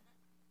anymore.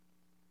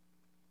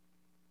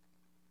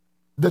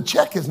 The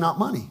check is not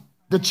money.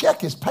 The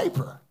check is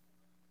paper.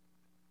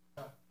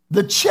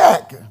 The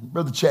check,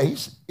 Brother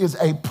Chase, is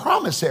a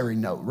promissory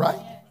note, right?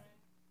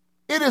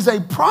 It is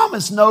a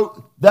promise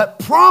note that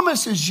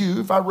promises you,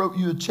 if I wrote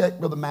you a check,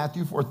 Brother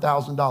Matthew, for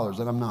 $1,000,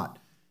 and I'm not.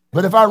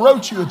 But if I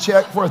wrote you a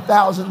check for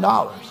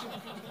 $1,000,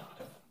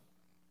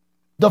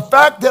 the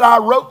fact that I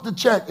wrote the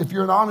check, if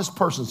you're an honest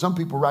person, some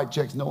people write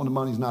checks knowing the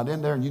money's not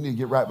in there, and you need to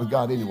get right with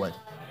God anyway.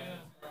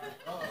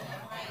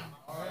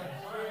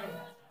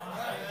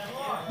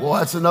 Well,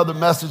 that's another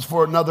message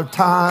for another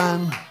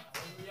time.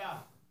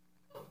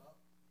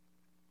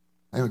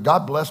 And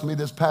God blessed me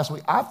this past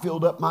week. I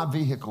filled up my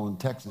vehicle in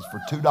Texas for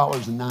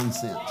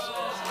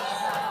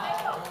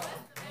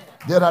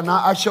 $2.09. Did I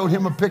not? I showed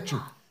him a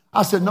picture.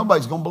 I said,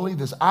 nobody's going to believe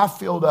this. I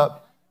filled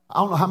up, I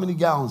don't know how many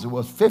gallons it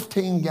was,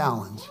 15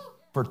 gallons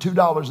for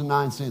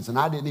 $2.09, and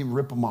I didn't even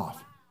rip them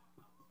off.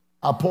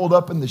 I pulled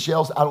up in the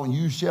Shells. I don't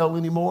use Shell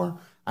anymore.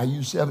 I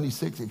use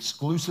 76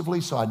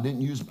 exclusively, so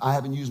I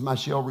haven't used my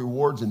Shell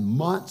rewards in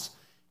months.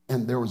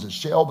 And there was a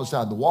Shell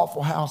beside the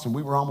Waffle House, and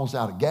we were almost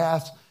out of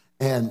gas.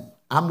 And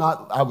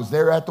I was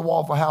there at the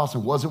Waffle House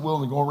and wasn't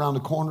willing to go around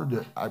the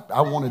corner.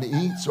 I wanted to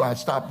eat, so I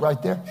stopped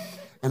right there.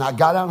 And I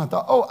got out and I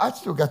thought, oh, I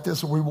still got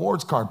this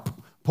rewards card.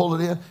 Pull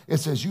it in. It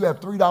says you have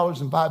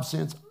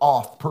 $3.05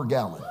 off per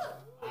gallon.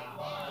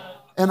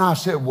 And I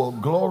said, well,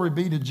 glory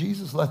be to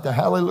Jesus. Let the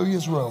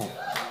hallelujahs roll.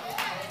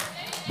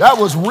 That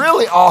was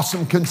really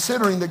awesome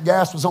considering that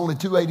gas was only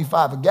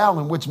 $2.85 a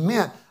gallon, which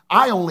meant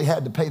I only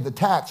had to pay the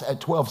tax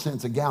at 12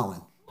 cents a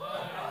gallon.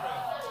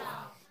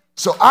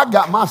 So I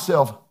got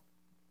myself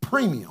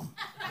premium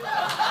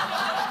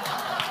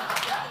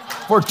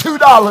for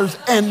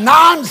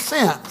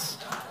 $2.09.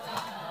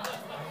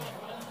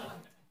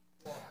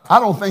 I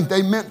don't think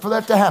they meant for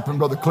that to happen,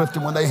 Brother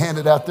Clifton, when they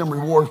handed out them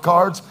reward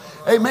cards.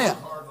 Amen.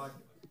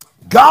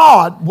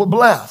 God will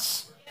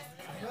bless.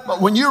 But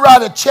when you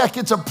write a check,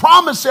 it's a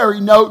promissory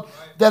note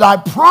that I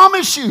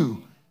promise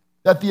you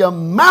that the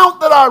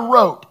amount that I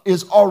wrote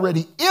is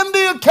already in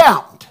the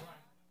account.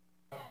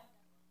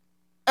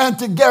 And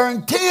to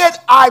guarantee it,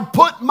 I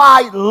put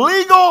my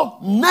legal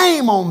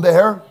name on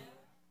there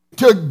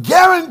to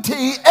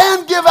guarantee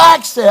and give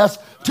access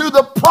to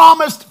the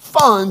promised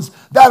funds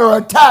that are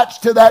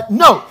attached to that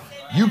note.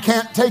 You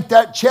can't take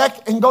that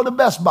check and go to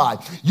Best Buy.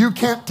 You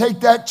can't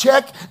take that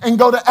check and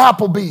go to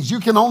Applebee's. You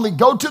can only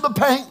go to the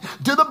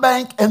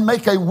bank and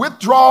make a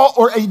withdrawal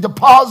or a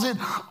deposit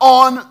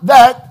on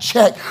that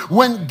check.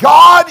 When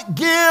God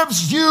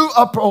gives you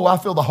I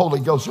feel the Holy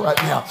Ghost right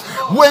now.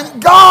 When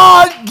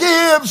God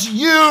gives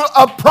you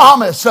a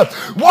promise,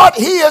 what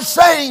he is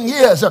saying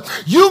is,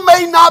 you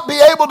may not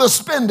be able to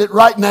spend it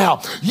right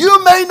now.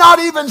 You may not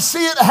even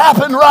see it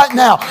happen right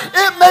now.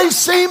 It may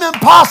seem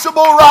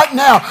impossible right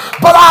now,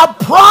 but I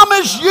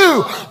promise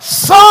you,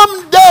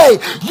 someday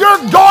you're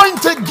going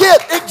to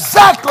get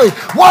exactly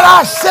what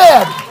I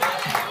said.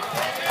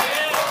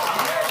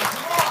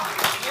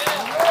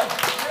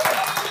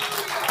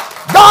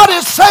 God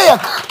is saying,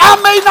 I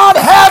may not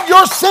have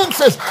your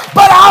senses,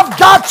 but I've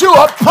got you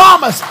a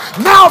promise.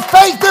 Now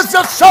faith is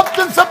the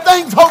substance of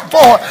things hoped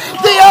for.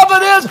 The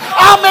evidence,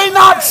 I may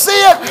not see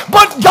it,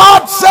 but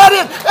God said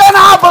it and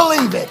I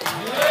believe it.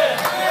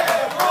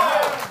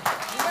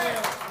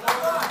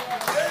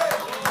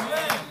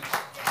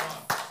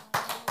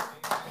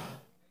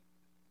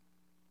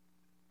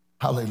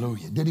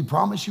 Hallelujah. Did he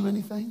promise you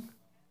anything?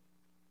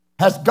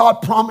 Has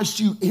God promised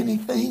you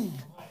anything?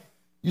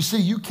 You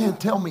see, you can't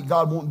tell me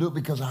God won't do it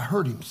because I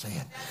heard him say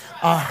it.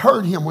 I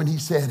heard him when he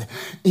said,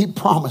 he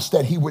promised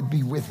that he would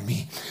be with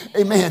me.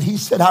 Amen. He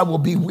said, I will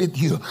be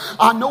with you.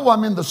 I know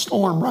I'm in the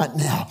storm right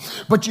now,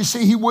 but you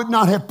see, he would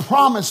not have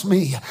promised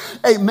me,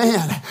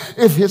 amen,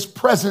 if his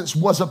presence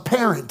was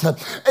apparent.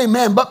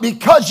 Amen. But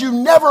because you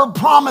never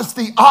promised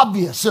the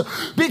obvious,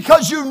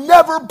 because you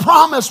never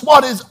promised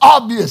what is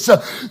obvious,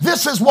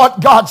 this is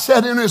what God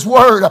said in his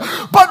word.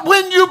 But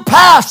when you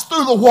pass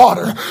through the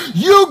water,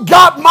 you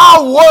got my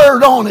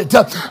word on it.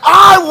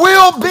 I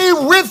will be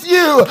with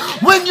you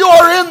when you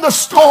are in the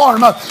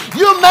storm.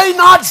 You may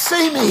not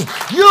see me.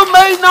 You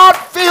may not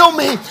feel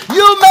me.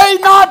 You may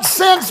not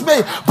sense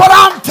me. But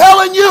I'm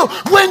telling you,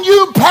 when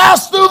you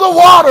pass through the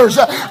waters,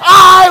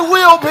 I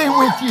will be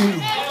with you.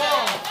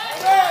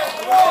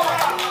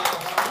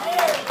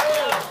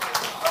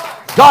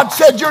 God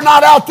said you're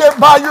not out there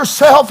by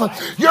yourself.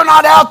 You're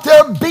not out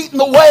there beating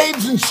the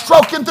waves and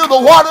stroking through the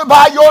water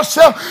by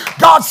yourself.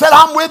 God said,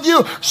 I'm with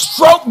you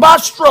stroke by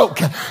stroke,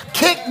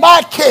 kick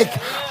by kick,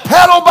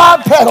 pedal by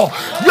pedal.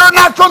 You're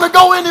not going to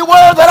go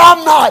anywhere that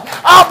I'm not.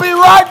 I'll be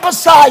right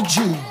beside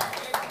you.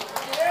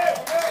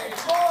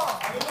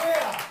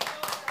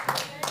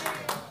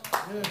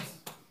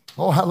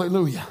 Oh,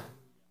 hallelujah.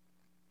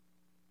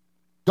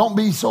 Don't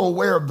be so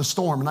aware of the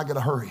storm, and I got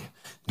to hurry.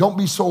 Don't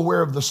be so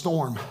aware of the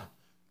storm.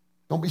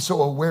 Don't be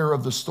so aware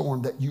of the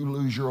storm that you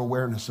lose your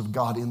awareness of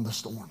God in the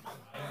storm.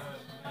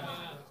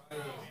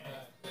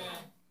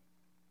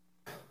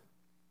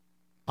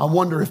 I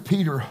wonder if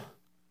Peter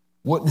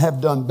wouldn't have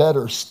done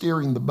better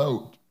steering the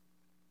boat,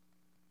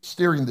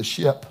 steering the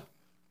ship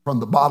from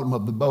the bottom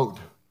of the boat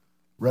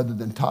rather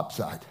than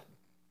topside.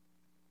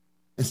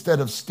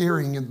 Instead of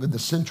steering into the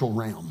central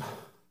realm,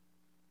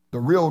 the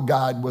real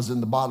guide was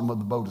in the bottom of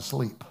the boat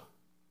asleep.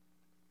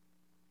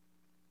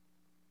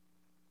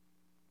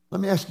 Let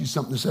me ask you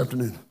something this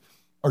afternoon.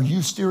 Are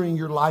you steering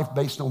your life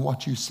based on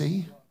what you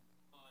see?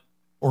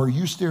 Or are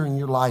you steering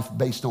your life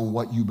based on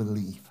what you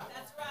believe?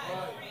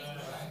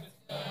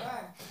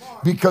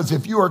 Because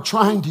if you are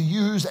trying to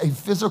use a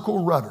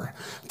physical rudder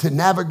to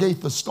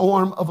navigate the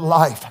storm of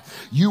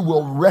life, you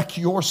will wreck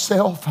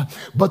yourself.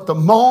 But the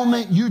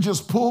moment you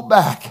just pull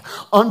back,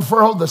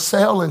 unfurl the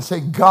sail and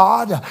say,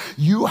 God,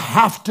 you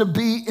have to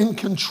be in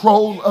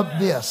control of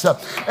this.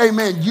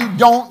 Amen. You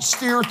don't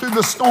steer through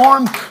the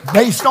storm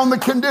based on the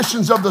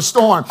conditions of the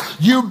storm.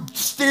 You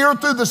steer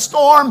through the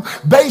storm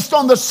based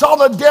on the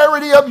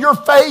solidarity of your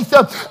faith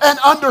and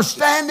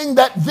understanding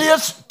that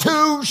this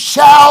too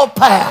shall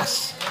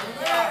pass.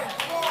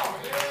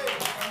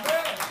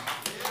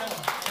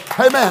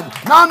 Amen.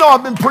 Now I know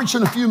I've been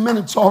preaching a few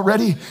minutes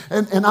already,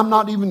 and I'm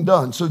not even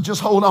done. So just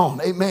hold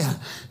on. Amen.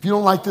 If you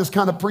don't like this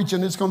kind of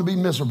preaching, it's going to be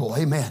miserable.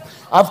 Amen.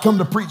 I've come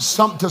to preach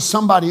to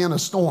somebody in a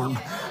storm.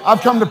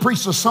 I've come to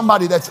preach to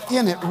somebody that's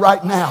in it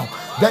right now,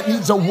 that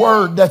needs a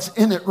word that's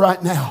in it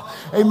right now.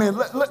 Amen.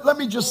 Let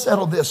me just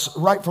settle this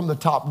right from the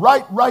top,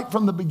 right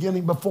from the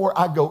beginning before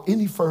I go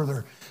any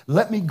further.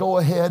 Let me go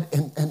ahead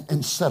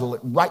and settle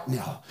it right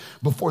now.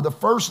 Before the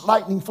first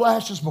lightning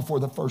flashes, before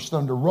the first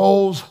thunder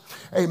rolls,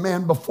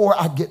 amen,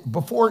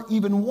 before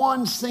even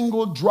one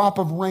single drop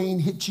of rain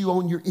hits you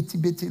on your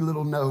itsy bitsy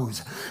little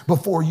nose,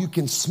 before you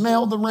can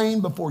smell the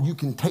rain, before you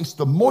can taste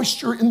the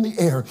moisture in the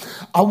air,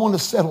 I want to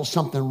settle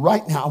something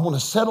right now. I want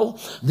to settle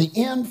the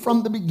end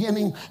from the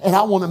beginning, and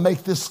I want to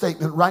make this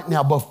statement right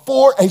now.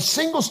 Before a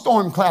single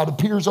storm cloud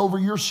appears over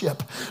your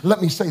ship,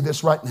 let me say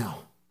this right now.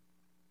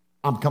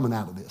 I'm coming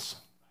out of this.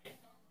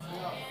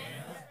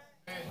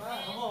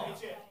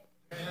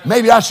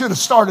 Maybe I should have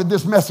started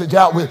this message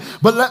out with,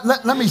 but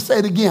let me say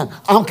it again.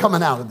 I'm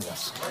coming out of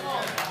this.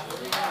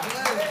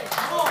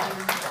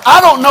 I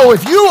don't know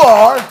if you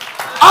are.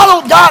 I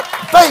don't got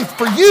faith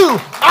for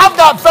you. I've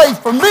got faith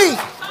for me.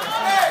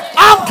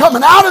 I'm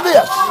coming out of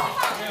this.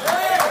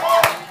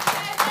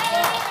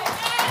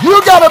 You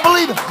got to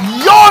believe it.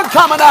 You're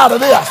coming out of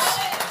this.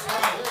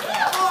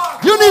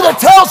 You need to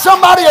tell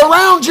somebody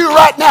around you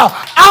right now,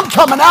 I'm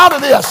coming out of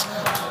this.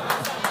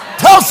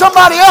 Tell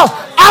somebody else,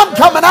 I'm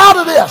coming out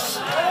of this.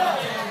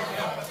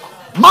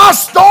 My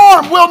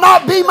storm will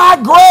not be my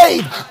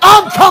grave.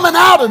 I'm coming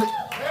out of it.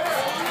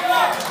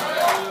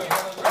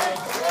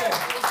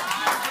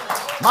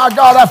 My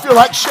God, I feel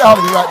like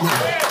shouting right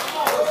now.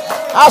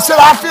 I said,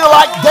 I feel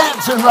like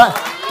dancing right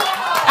now.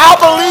 I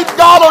believe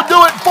God will do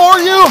it for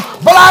you,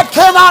 but I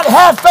cannot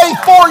have faith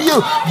for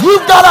you.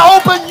 You've got to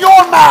open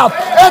your mouth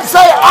and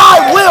say,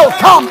 I will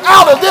come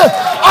out of this.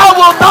 I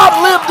will not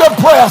live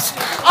depressed.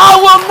 I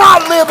will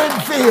not live in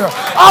fear.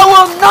 I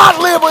will not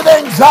live with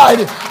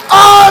anxiety.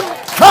 I'm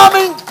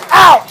coming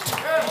out.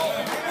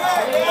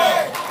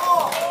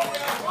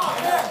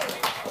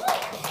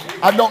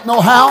 I don't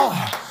know how.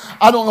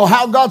 I don't know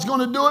how God's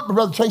going to do it, but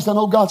Brother Chase, I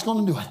know God's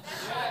going to do it.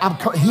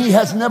 He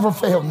has never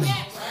failed me.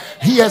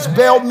 He has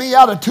bailed me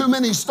out of too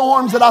many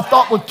storms that I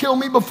thought would kill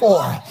me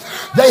before.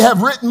 They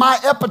have written my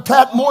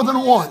epitaph more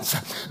than once.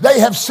 They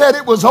have said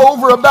it was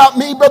over about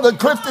me, Brother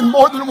Clifton,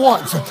 more than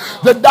once.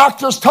 The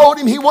doctors told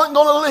him he wasn't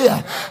going to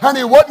live and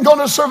he wasn't going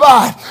to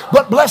survive.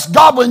 But bless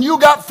God, when you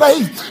got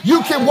faith,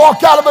 you can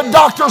walk out of a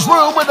doctor's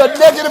room with a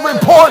negative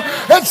report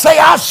and say,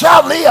 I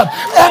shall live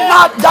and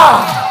not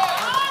die.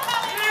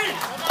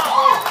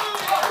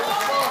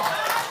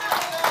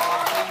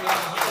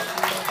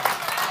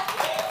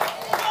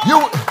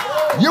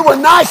 You were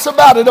nice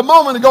about it a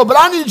moment ago, but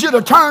I need you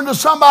to turn to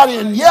somebody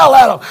and yell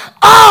at them,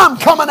 I'm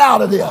coming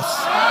out of this.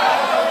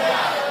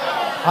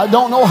 I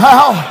don't know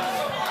how.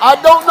 I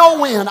don't know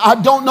when. I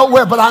don't know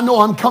where, but I know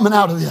I'm coming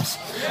out of this.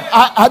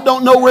 I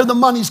don't know where the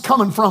money's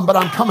coming from, but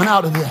I'm coming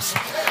out of this.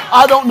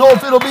 I don't know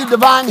if it'll be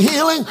divine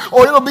healing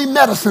or it'll be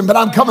medicine, but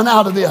I'm coming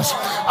out of this.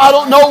 I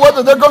don't know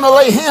whether they're going to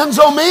lay hands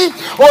on me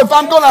or if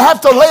I'm going to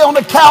have to lay on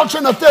the couch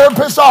in the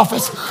therapist's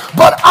office.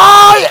 But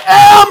I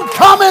am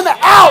coming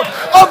out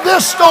of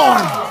this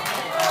storm.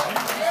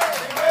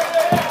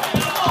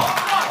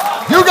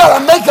 You got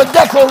to make a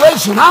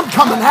declaration. I'm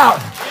coming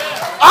out.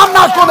 I'm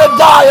not going to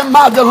die in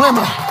my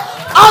dilemma.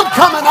 I'm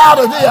coming out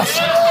of this.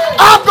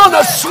 I'm going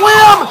to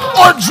swim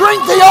or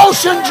drink the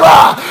ocean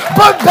dry.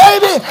 But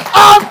baby,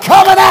 I'm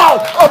coming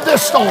out of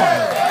this storm.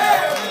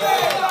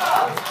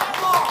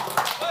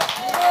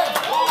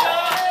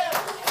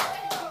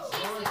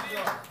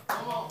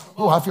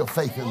 Oh, I feel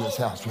faith in this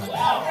house right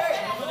now.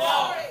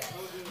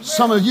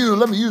 Some of you,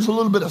 let me use a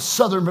little bit of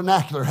southern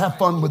vernacular. Have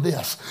fun with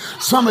this.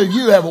 Some of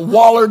you have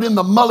wallered in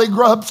the mully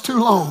grubs too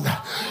long.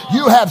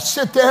 You have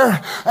sit there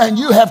and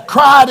you have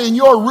cried in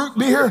your root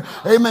beer.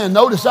 Amen.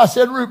 Notice I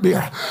said root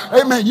beer.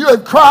 Amen. You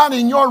have cried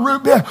in your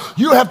root beer.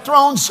 You have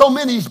thrown so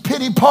many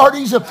pity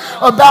parties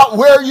about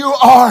where you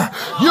are.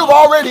 You've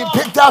already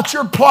picked out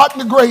your plot in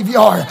the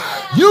graveyard.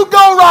 You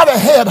go right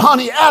ahead,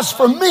 honey. As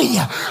for me,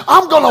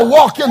 I'm going to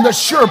walk in the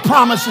sure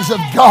promises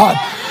of God.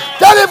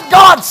 That if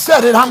God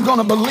said it, I'm going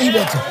to believe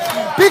it.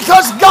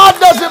 Because God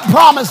doesn't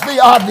promise the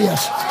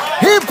obvious.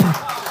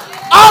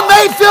 I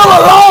may feel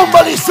alone,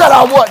 but he said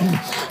I wouldn't.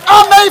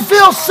 I may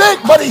feel sick,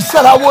 but he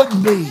said I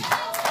wouldn't be.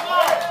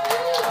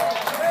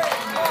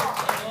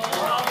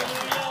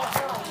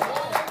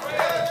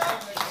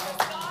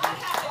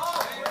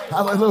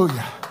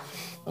 Hallelujah.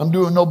 I'm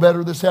doing no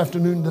better this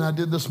afternoon than I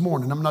did this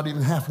morning. I'm not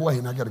even halfway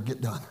and I got to get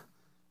done.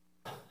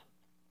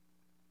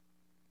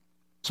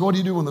 So what do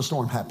you do when the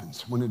storm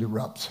happens, when it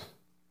erupts?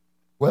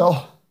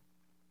 Well,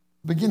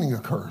 beginning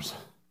occurs.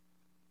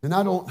 And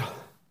I don't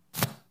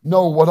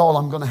know what all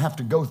I'm going to have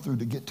to go through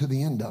to get to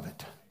the end of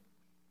it.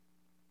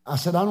 I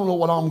said, I don't know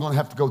what all I'm going to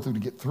have to go through to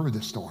get through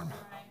this storm.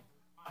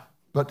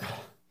 But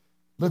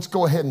let's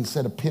go ahead and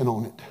set a pin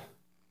on it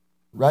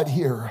right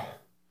here.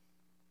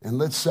 And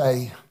let's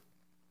say,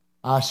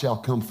 I shall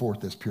come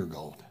forth as pure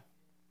gold.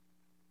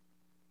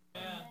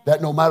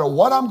 That no matter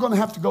what I'm going to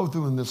have to go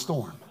through in this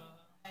storm,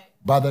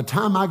 by the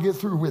time I get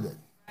through with it,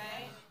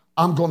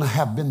 I'm going to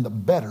have been the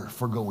better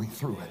for going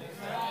through it.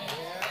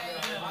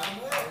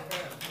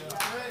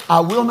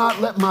 I will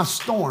not let my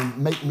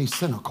storm make me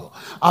cynical.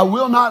 I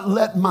will not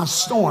let my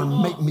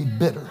storm make me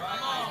bitter.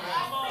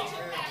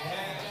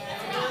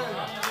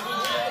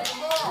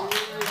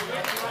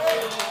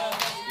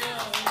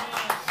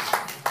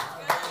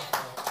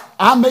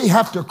 I may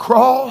have to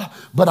crawl,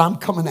 but I'm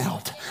coming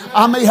out.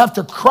 I may have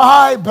to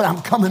cry, but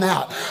I'm coming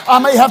out. I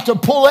may have to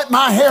pull at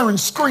my hair and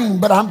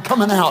scream, but I'm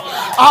coming out.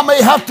 I may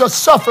have to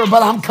suffer,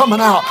 but I'm coming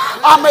out.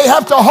 I may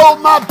have to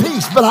hold my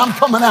peace, but I'm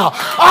coming out.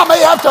 I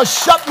may have to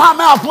shut my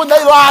mouth when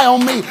they lie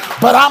on me,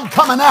 but I'm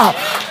coming out.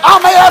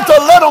 I may have to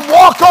let them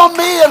walk on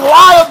me and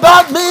lie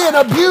about me and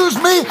abuse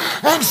me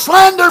and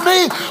slander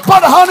me,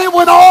 but honey,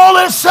 when all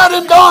is said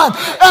and done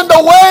and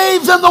the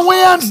waves and the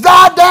winds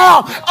die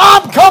down,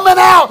 I'm coming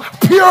out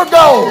pure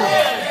gold.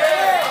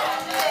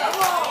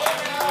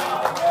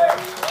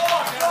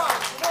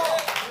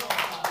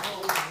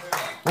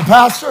 Well,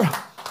 Pastor,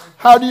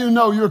 how do you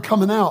know you're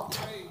coming out?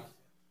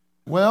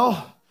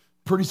 Well,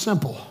 pretty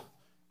simple.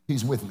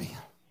 He's with me.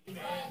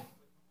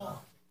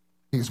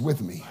 He's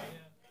with me.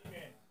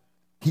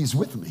 He's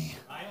with me.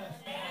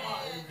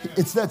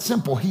 It's that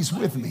simple. He's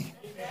with me.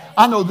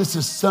 I know this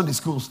is Sunday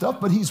school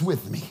stuff, but he's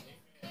with me.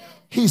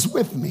 He's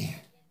with me.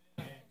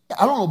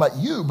 I don't know about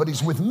you, but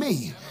he's with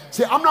me.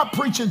 See, I'm not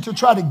preaching to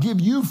try to give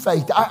you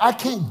faith. I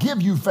can't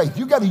give you faith.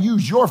 You got to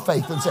use your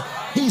faith and say,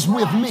 he's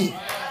with me.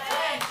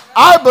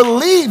 I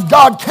believe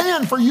God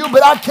can for you,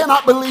 but I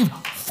cannot believe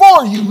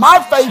for you. My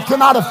faith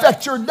cannot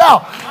affect your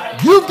doubt.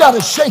 You've got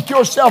to shake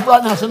yourself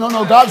right now and say, no,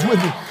 God's with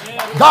me.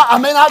 God, I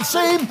may not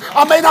see him,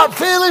 I may not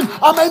feel him,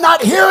 I may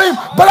not hear him,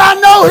 but I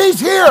know he's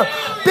here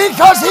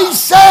because he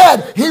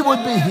said he would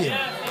be here.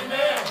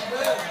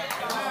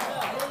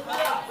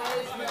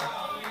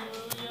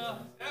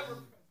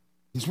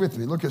 He's with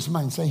me. Look at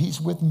somebody and say,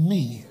 he's with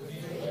me.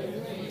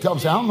 Tell him,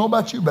 say, I don't know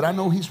about you, but I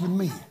know he's with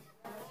me.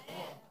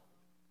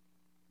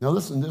 Now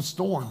listen, this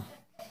storm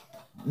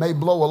may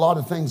blow a lot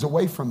of things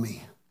away from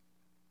me.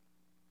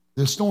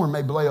 This storm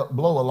may blow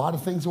a lot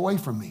of things away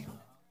from me,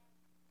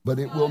 but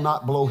it will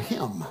not blow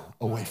him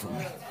away from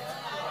me.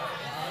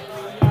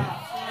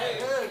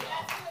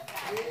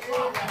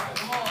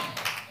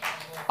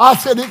 I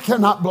said it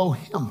cannot blow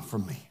him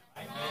from me.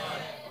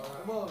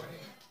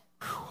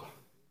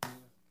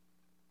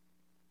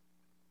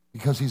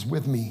 Because he's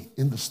with me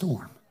in the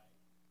storm.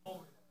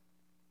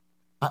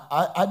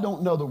 I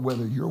don't know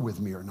whether you're with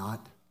me or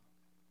not,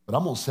 but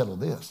I'm going to settle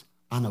this.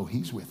 I know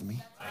he's with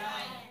me.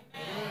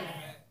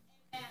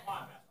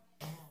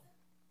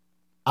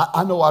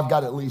 I know I've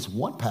got at least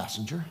one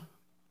passenger.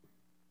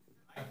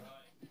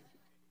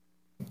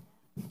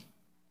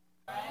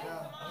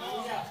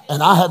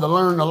 And I had to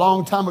learn a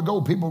long time ago,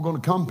 people were going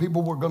to come,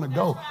 people were going to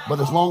go. But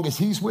as long as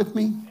he's with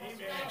me,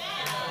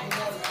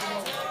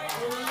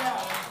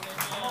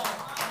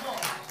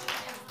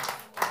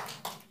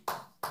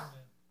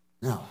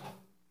 now,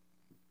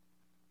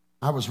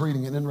 I was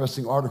reading an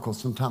interesting article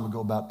some time ago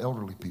about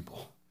elderly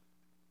people.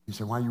 You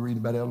say, why are you reading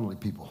about elderly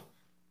people?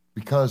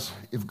 Because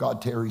if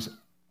God tarries,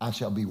 I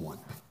shall be one.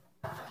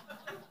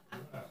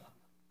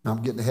 Now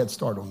I'm getting a head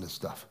start on this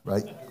stuff,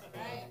 right?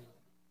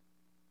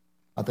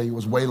 I think it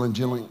was Waylon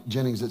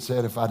Jennings that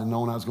said, if I'd have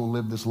known I was going to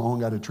live this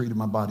long, I'd have treated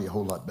my body a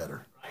whole lot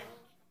better.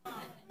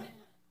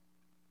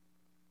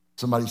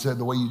 Somebody said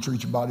the way you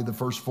treat your body the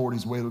first 40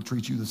 is the way it'll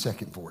treat you the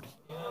second 40.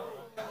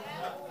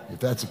 If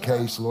that's the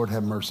case, Lord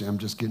have mercy. I'm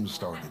just getting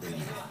started.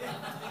 Amen.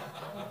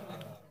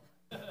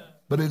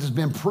 But it has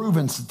been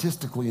proven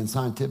statistically and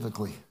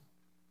scientifically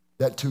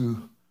that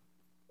to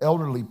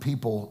elderly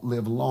people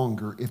live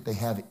longer if they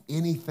have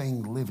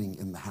anything living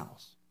in the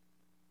house.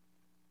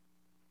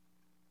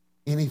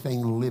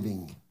 Anything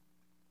living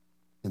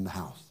in the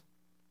house.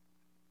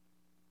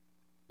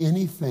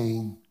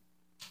 Anything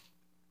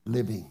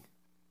living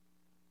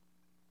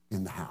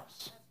in the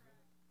house.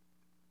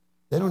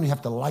 They don't even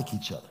have to like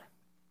each other.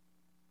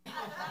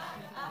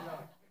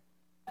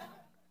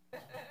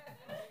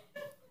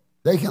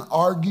 They can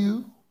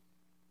argue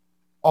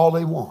all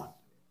they want.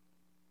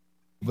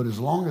 But as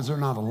long as they're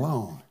not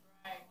alone,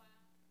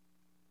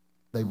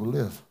 they will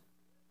live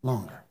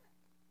longer.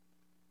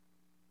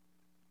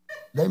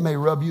 They may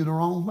rub you the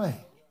wrong way,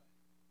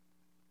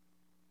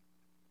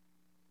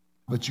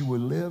 but you will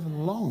live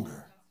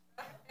longer.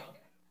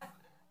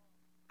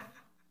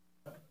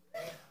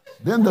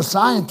 Then the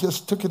scientists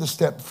took it a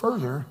step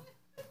further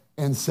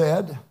and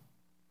said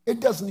It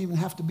doesn't even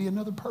have to be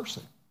another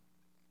person.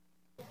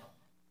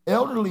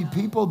 Elderly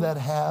people that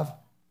have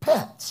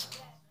pets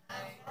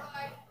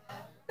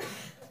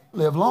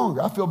live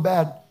longer. I feel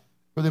bad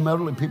for them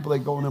elderly people. They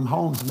go in them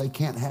homes and they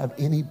can't have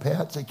any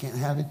pets. They can't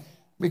have it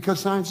because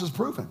science has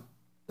proven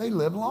they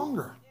live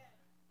longer.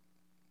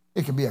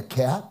 It can be a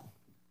cat.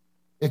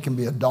 It can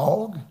be a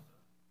dog.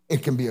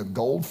 It can be a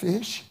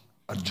goldfish,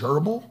 a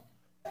gerbil.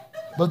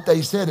 But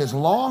they said as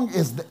long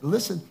as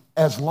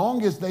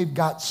they've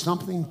got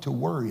something to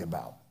worry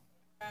about.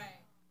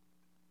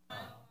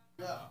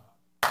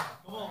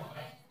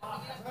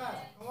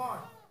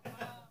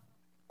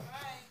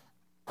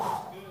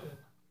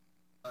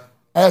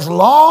 As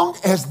long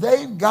as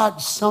they've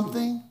got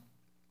something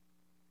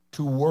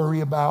to worry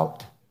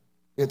about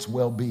its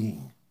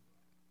well-being,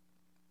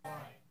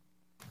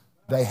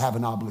 they have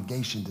an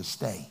obligation to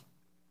stay.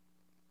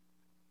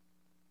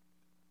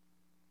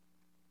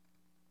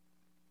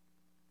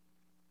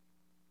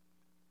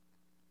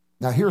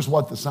 Now, here's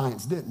what the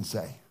science didn't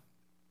say,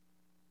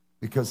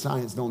 because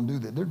science don't do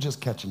that. They're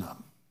just catching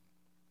up.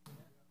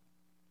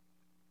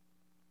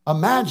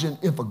 Imagine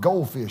if a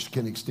goldfish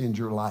can extend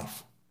your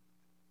life.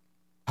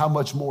 How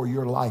much more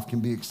your life can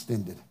be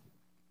extended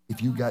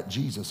if you got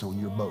Jesus on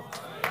your boat.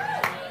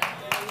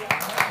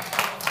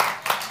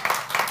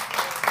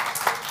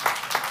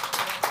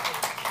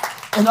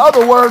 In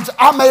other words,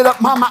 I made up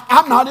my mind.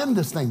 I'm not in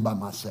this thing by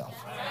myself.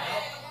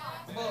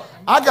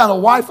 I got a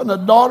wife and a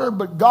daughter,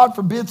 but God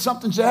forbid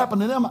something should happen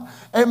to them.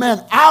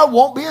 Amen. I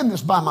won't be in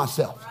this by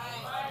myself.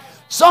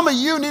 Some of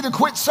you need to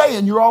quit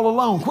saying you're all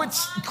alone. Quit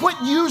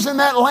using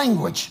that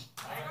language.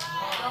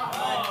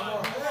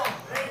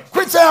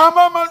 Quit saying, I'm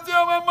by myself,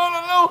 I'm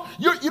all alone.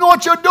 You know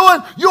what you're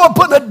doing? You are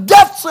putting a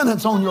death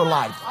sentence on your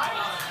life.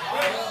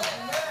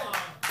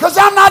 Because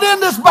I'm not in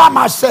this by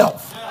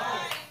myself.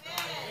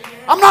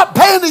 I'm not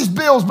paying these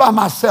bills by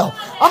myself.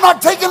 I'm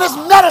not taking this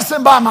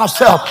medicine by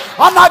myself.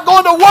 I'm not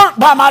going to work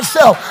by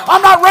myself.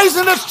 I'm not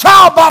raising this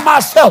child by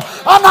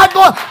myself.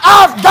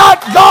 I've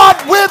got God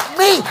with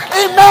me.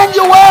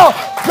 Emmanuel,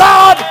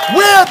 God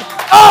with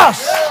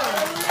us.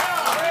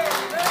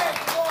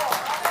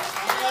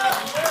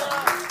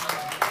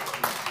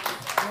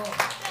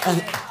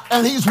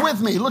 And he's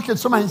with me. Look at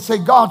somebody and say,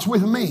 God's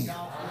with me.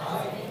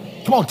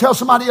 Come on, tell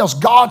somebody else,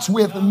 God's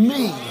with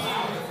me.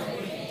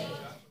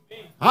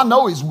 I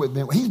know he's with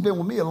me. He's been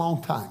with me a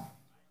long time.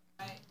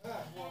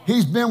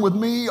 He's been with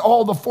me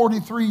all the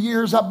 43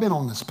 years I've been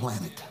on this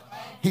planet.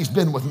 He's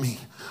been with me.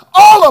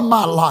 All of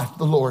my life,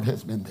 the Lord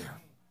has been there.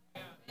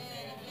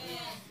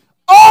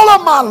 All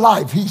of my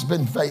life, he's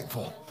been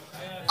faithful.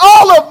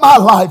 All of my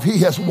life, he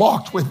has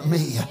walked with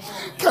me.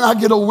 Can I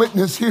get a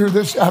witness here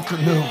this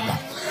afternoon?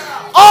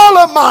 All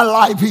of my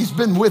life, he's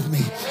been with me.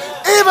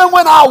 Even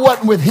when I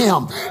wasn't with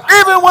him,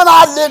 even when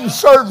I didn't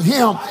serve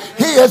him,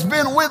 he has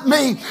been with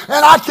me.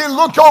 And I can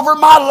look over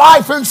my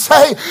life and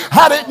say,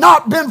 had it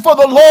not been for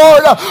the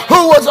Lord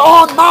who was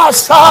on my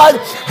side,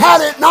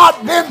 had it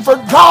not been for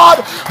God,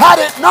 had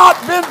it not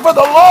been for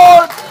the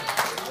Lord.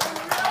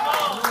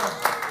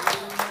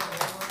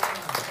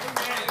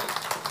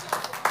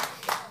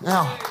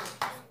 Now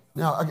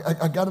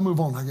I got to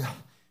move on.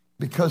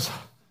 Because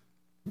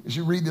as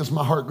you read this,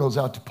 my heart goes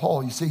out to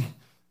Paul. You see,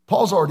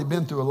 Paul's already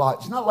been through a lot.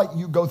 It's not like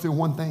you go through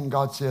one thing and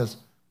God says,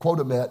 quote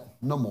a bet,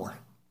 no more.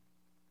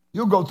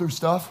 You'll go through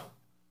stuff,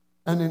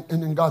 and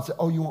then God said,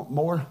 oh, you want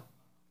more?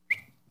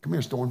 Come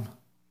here, Storm.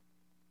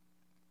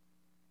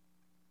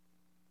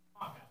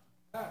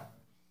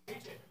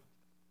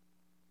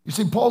 You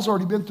see, Paul's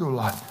already been through a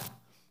lot,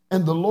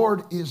 and the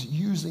Lord is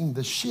using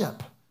the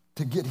ship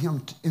to get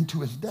him into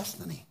his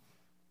destiny.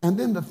 And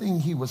then the thing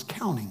he was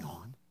counting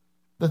on,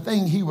 the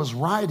thing he was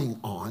riding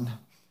on,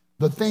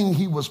 the thing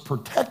he was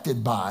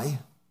protected by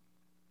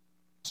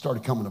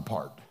started coming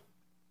apart.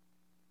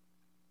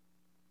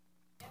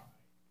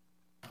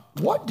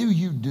 What do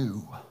you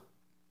do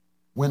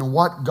when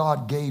what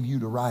God gave you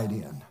to ride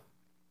in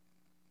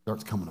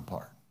starts coming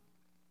apart?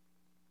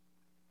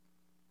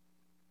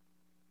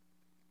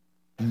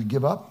 Do you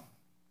give up?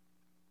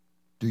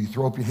 Do you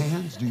throw up your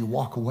hands? Do you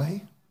walk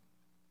away?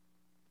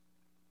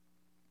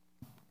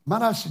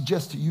 Might I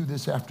suggest to you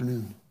this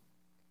afternoon,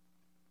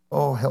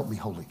 oh, help me,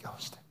 Holy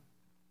Ghost.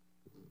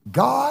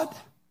 God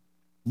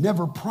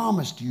never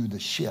promised you the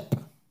ship.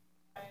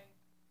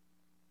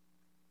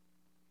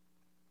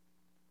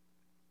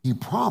 He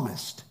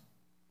promised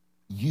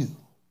you.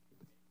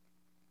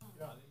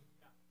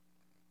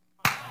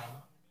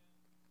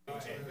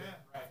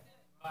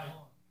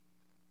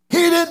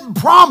 He didn't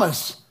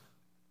promise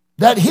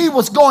that he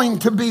was going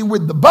to be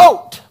with the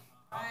boat.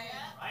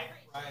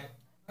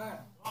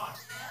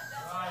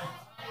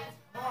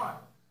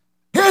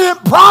 He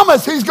didn't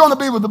promise he's going to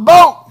be with the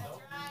boat.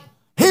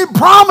 He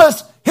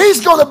promised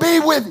he's going to be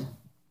with you.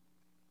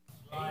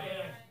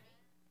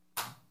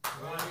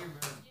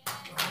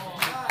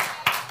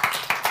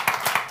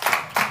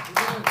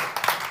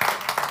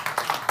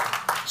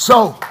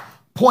 So,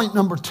 point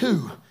number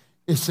 2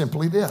 is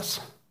simply this.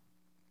 If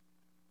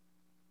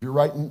you're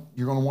writing,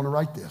 you're going to want to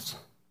write this.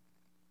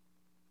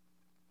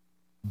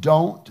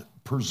 Don't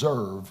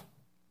preserve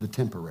the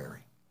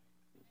temporary.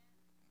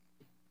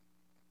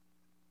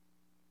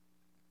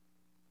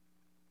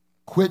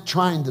 Quit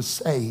trying to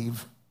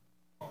save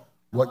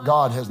what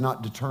God has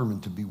not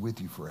determined to be with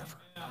you forever.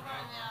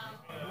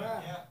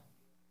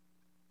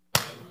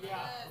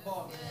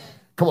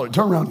 Come on,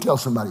 turn around and tell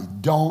somebody,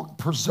 don't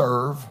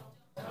preserve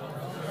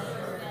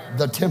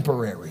the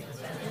temporary.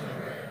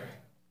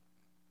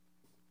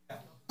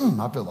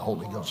 I feel the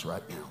Holy Ghost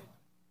right now.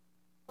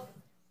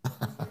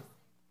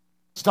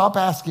 Stop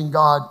asking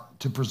God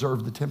to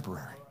preserve the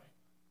temporary.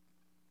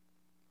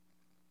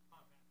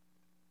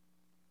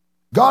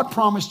 God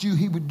promised you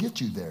he would get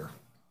you there,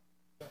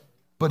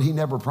 but he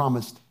never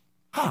promised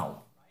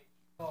how.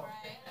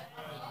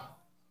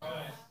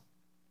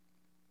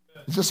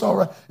 Is this all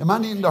right? Am I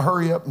needing to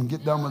hurry up and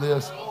get done with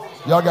this?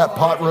 Y'all got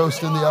pot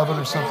roast in the oven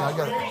or something?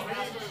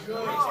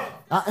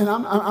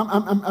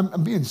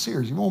 I'm being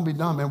serious. You won't be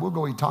done, man. We'll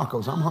go eat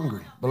tacos. I'm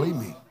hungry. Believe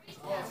me.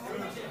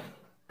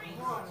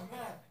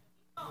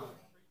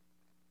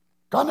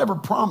 God never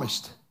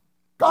promised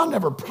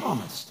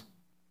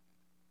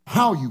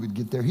how you would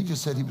get there. He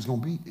just said he was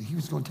going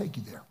to take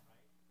you there.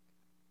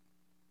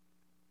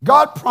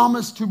 God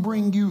promised to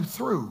bring you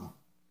through,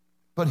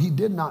 but he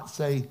did not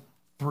say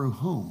through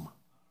whom.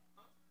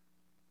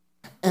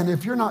 And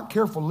if you're not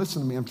careful,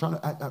 listen to me. I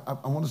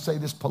want to say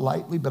this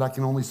politely, but I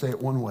can only say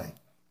it one way.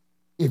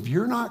 If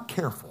you're not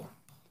careful,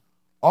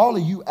 all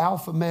of you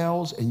alpha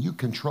males and you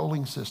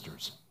controlling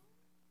sisters,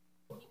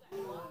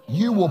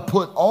 you will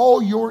put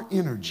all your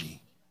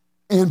energy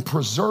in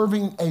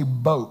preserving a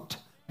boat,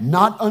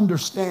 not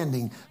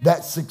understanding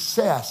that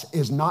success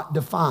is not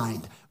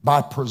defined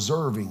by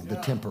preserving the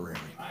temporary.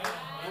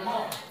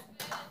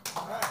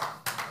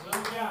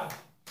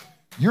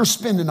 You're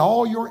spending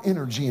all your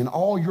energy and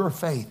all your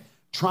faith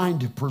trying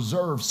to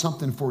preserve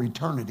something for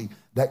eternity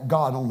that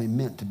God only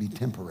meant to be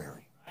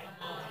temporary.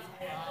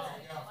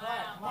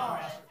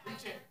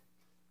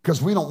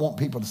 Because we don't want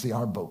people to see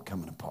our boat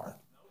coming apart.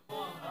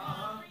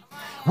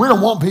 We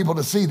don't want people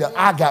to see that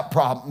I got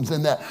problems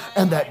and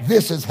that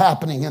this is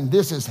happening and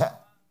this is happening.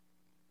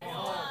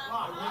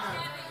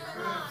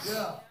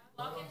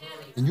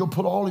 And you'll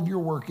put all of your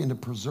work into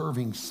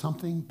preserving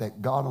something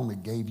that God only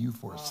gave you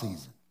for a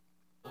season.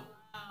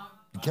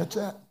 You catch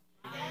that?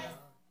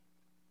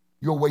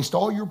 You'll waste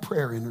all your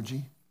prayer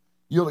energy.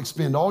 You'll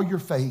expend all your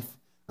faith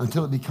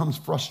until it becomes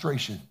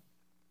frustration,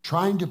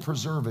 trying to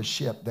preserve a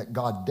ship that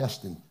God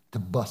destined to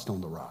bust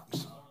on the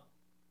rocks.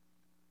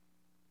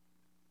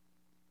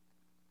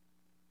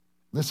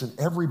 Listen,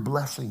 every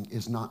blessing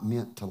is not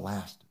meant to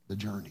last the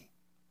journey.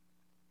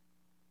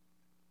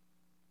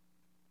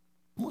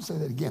 I'm going to say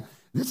that again.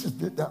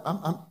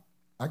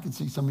 I can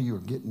see some of you are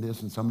getting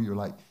this and some of you are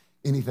like,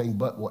 anything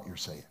but what you're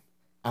saying.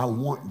 I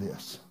want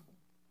this.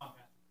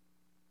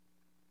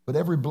 But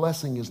every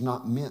blessing is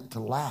not meant to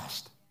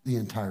last the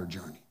entire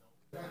journey.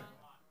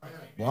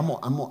 Well,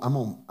 I'm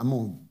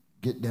going to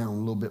get down a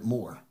little bit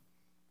more.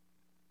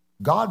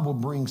 God will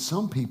bring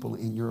some people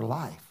in your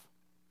life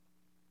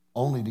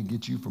only to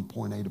get you from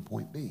point A to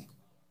point B.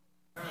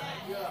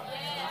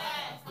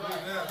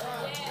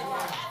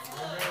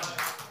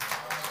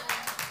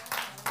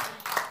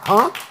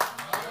 Huh?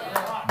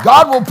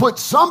 God will put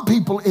some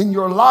people in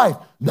your life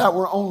that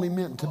were only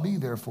meant to be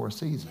there for a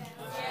season.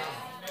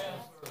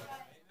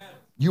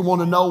 You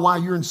want to know why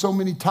you're in so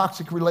many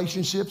toxic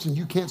relationships and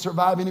you can't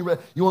survive any?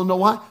 You want to know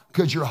why?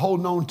 Because you're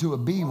holding on to a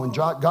B when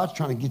God's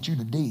trying to get you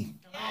to D.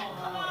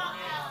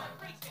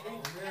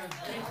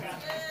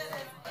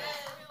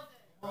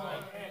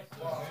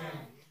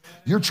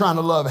 You're trying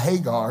to love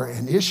Hagar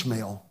and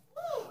Ishmael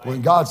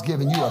when God's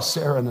giving you a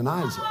Sarah and an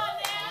Isaac.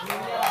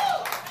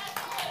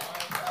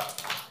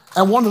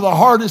 And one of the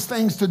hardest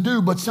things to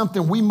do, but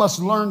something we must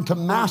learn to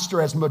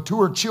master as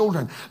mature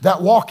children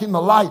that walk in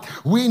the light,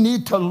 we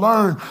need to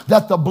learn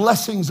that the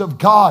blessings of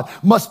God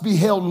must be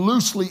held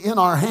loosely in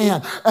our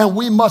hand. And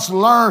we must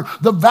learn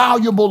the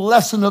valuable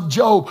lesson of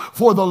Job,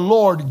 for the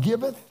Lord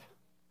giveth.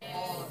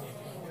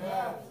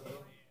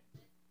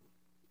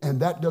 And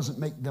that doesn't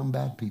make them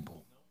bad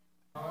people.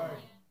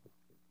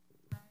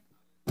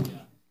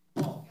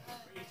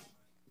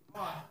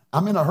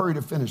 I'm in a hurry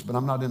to finish, but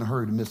I'm not in a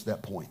hurry to miss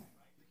that point.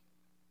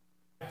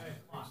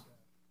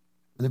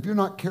 And if you're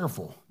not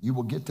careful, you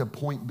will get to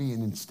point B,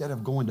 and instead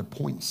of going to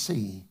point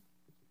C,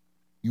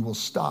 you will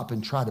stop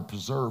and try to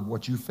preserve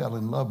what you fell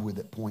in love with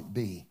at point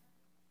B.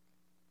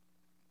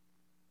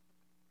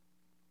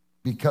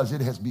 Because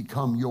it has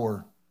become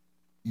your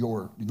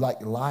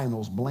like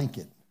Lionel's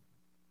blanket.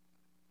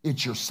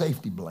 It's your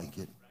safety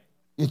blanket.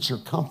 It's your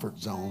comfort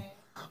zone.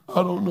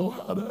 I don't know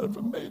how to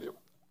ever made it.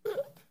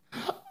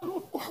 I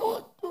don't know how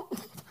I do it.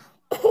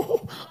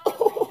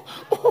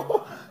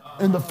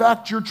 And the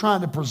fact you're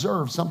trying to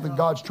preserve something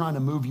God's trying to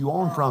move you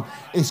on from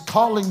is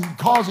causing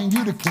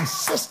you to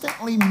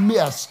consistently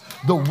miss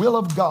the will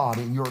of God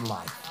in your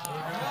life.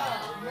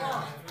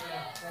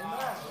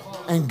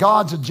 And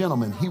God's a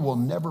gentleman. He will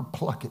never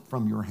pluck it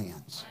from your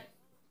hands.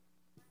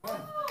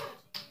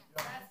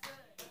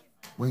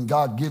 When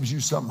God gives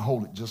you something,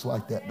 hold it just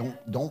like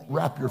that. Don't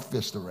wrap your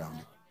fist around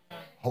it.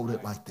 Hold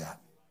it like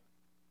that.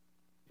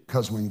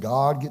 Because when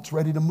God gets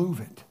ready to move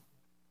it,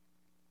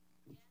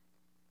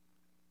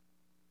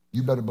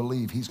 you better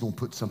believe he's going to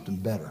put something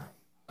better.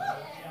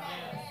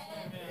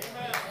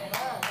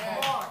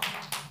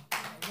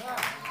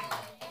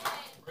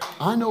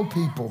 I know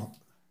people,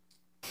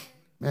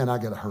 man, I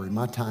got to hurry.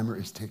 My timer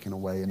is ticking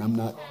away, and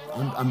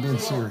I'm being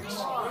serious.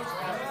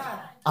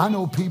 I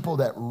know people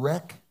that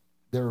wreck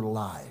their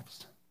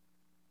lives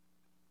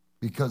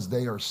because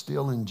they are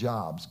still in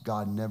jobs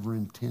God never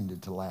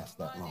intended to last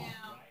that long.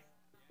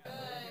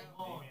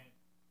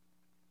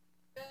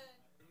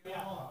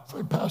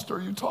 Say, Pastor,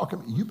 are you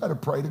talking? You better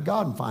pray to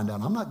God and find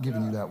out. I'm not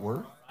giving you that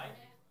word.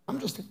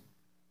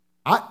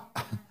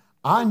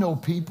 I know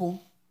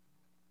people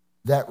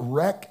that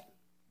wreck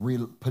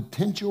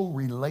potential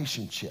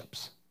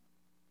relationships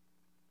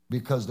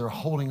because they're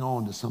holding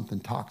on to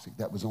something toxic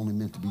that was only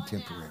meant to be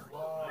temporary.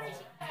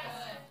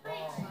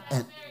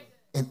 And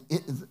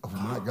it is, oh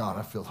my God,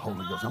 I feel the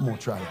Holy Ghost. I'm going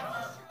to try it.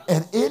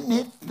 And isn't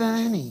it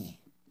funny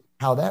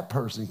how that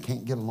person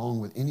can't get along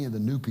with any of the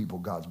new people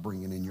God's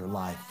bringing in your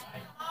life?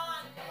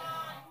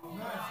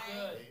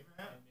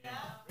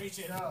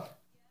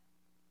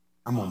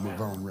 I'm going to move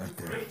on right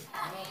there.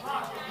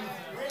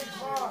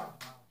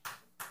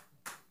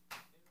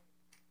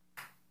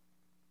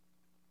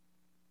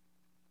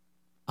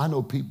 I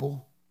know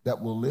people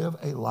that will live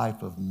a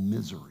life of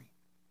misery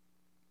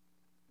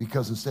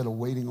because instead of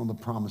waiting on the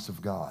promise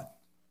of God,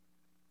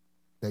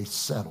 they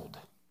settled.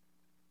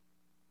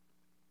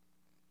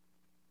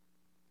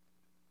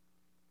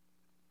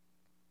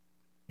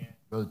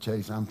 Brother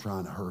Chase, I'm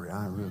trying to hurry.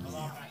 I really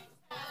am.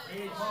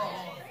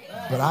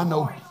 But I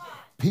know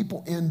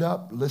people end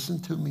up, listen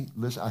to me.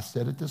 Listen, I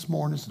said it this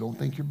morning, so don't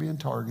think you're being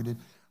targeted.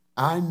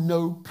 I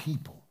know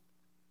people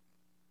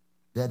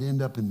that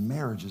end up in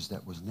marriages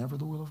that was never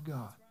the will of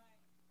God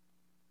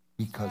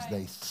because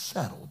they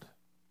settled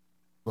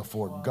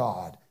before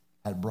God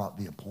had brought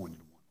the appointed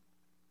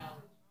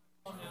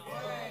one.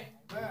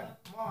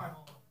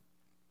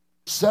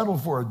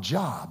 Settled for a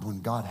job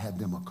when God had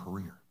them a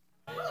career.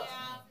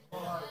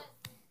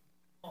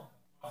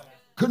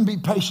 Couldn't be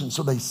patient,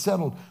 so they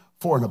settled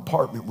for an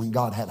apartment when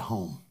God had a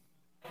home.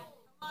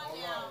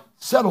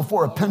 Settled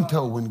for a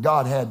Pinto when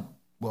God had,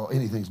 well,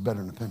 anything's better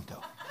than a Pinto.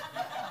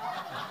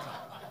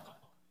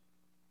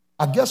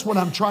 I guess what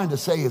I'm trying to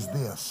say is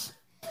this.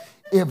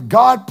 If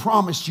God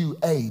promised you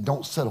A,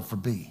 don't settle for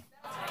B.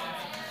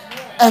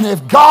 And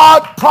if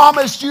God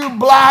promised you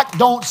black,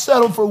 don't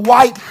settle for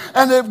white.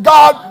 And if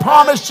God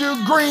promised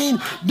you green,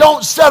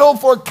 don't settle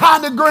for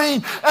kind of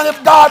green. And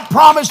if God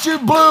promised you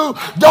blue,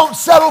 don't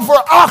settle for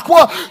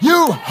aqua.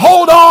 You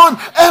hold on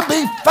and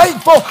be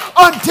faithful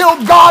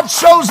until God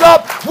shows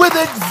up with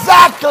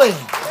exactly.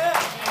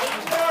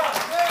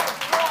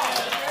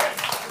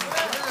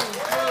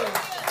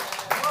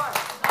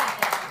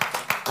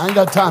 I ain't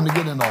got time to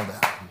get into all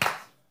that.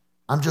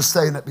 I'm just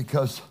saying it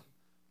because,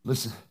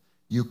 listen,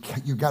 you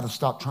got to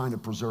stop trying to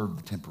preserve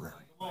the temporary.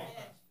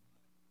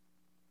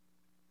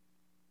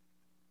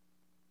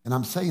 And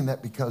I'm saying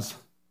that because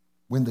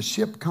when the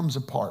ship comes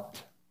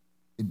apart,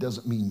 it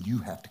doesn't mean you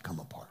have to come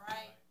apart.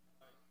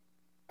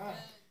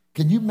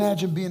 Can you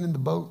imagine being in the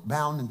boat,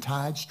 bound and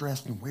tied,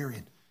 stressed and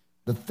weary?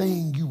 The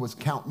thing you was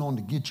counting on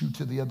to get you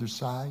to the other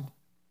side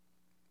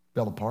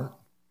fell apart.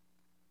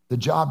 The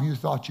job you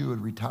thought you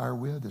would retire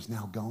with is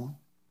now gone.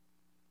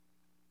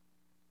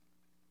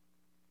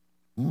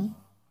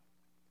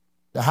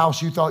 The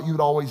house you thought you'd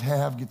always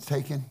have gets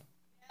taken.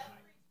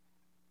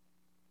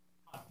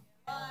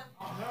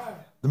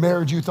 The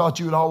marriage you thought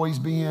you would always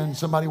be in,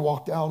 somebody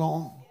walked out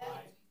on.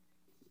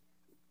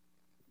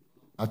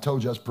 I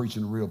told you I was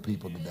preaching to real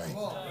people today.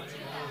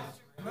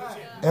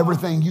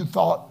 Everything you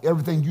thought,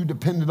 everything you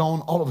depended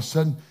on, all of a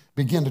sudden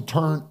began to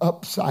turn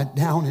upside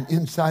down and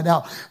inside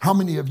out. How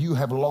many of you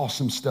have lost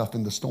some stuff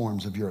in the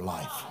storms of your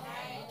life?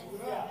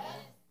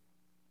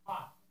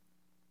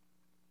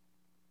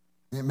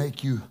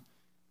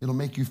 It'll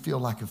make you feel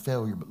like a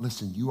failure. But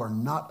listen, you are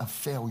not a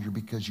failure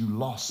because you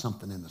lost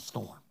something in the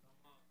storm.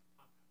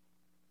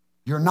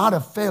 You're not a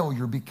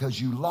failure because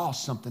you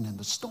lost something in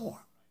the storm.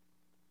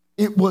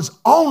 It was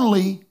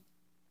only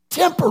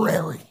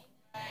temporary.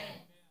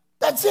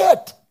 That's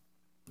it.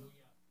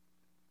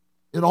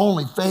 It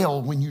only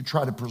failed when you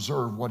try to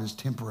preserve what is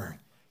temporary.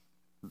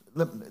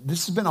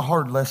 This has been a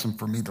hard lesson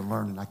for me to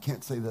learn, and I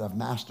can't say that I've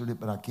mastered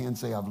it, but I can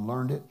say I've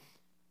learned it.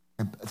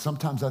 And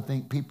sometimes I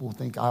think people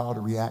think I ought to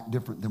react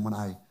different than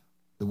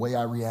the way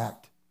I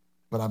react.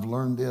 But I've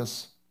learned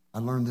this. I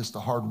learned this the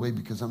hard way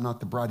because I'm not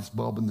the brightest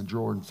bulb in the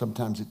drawer, and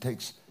sometimes it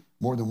takes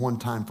more than one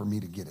time for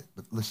me to get it.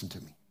 But listen to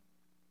me.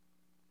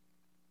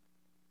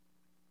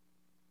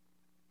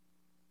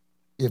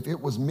 If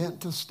it was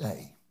meant to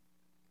stay,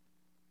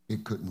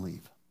 it couldn't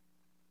leave.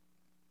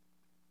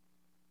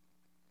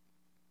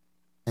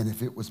 And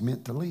if it was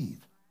meant to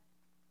leave,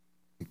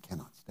 it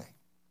cannot stay.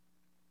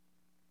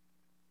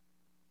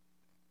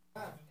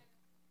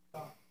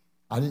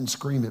 I didn't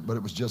scream it, but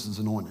it was just as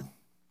anointing.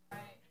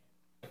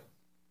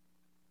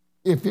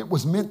 If it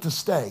was meant to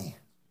stay,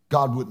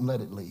 God wouldn't let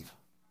it leave.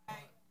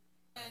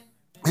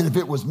 And if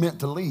it was meant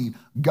to leave,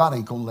 God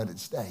ain't going to let it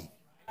stay.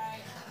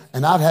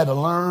 And I've had to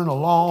learn a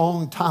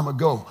long time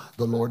ago,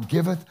 the Lord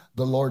giveth,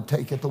 the Lord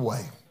taketh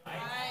away.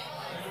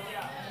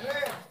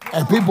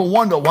 And people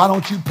wonder, why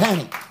don't you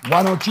panic?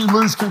 Why don't you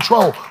lose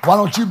control? Why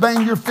don't you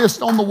bang your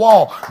fist on the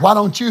wall? Why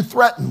don't you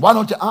threaten? Why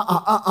don't you,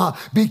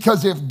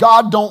 Because if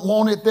God don't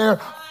want it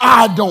there,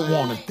 I don't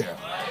want it there.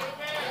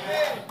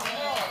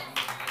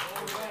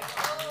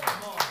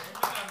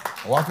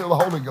 Oh, I feel the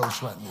Holy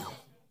Ghost right now.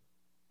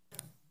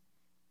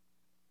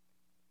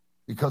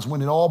 Because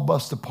when it all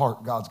busts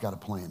apart, God's got a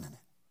plan in it.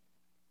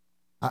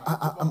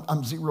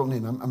 I'm zeroing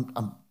in.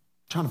 I'm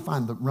trying to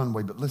find the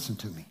runway, but listen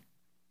to me.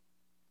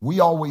 We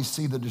always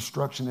see the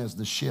destruction as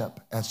the ship,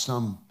 as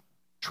some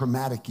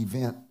traumatic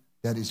event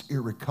that is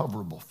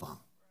irrecoverable from.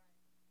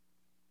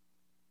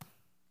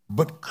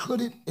 But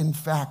could it in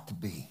fact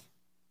be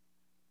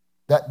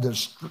that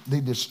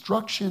the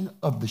destruction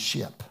of the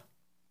ship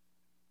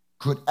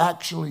could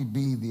actually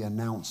be the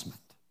announcement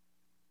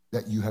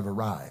that you have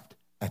arrived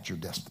at your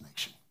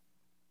destination?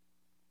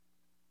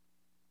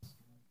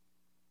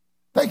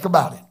 Think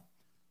about it.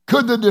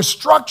 Could the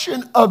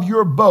destruction of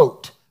your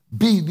boat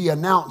be the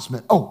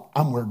announcement, oh,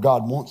 I'm where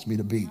God wants me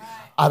to be.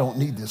 I don't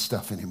need this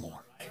stuff anymore.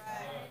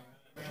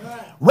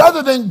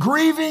 Rather than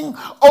grieving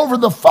over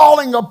the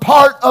falling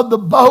apart of the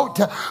boat,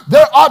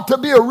 there ought to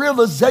be a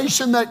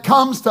realization that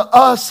comes to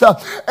us,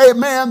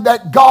 amen,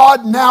 that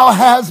God now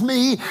has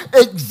me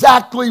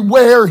exactly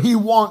where he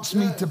wants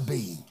me to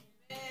be.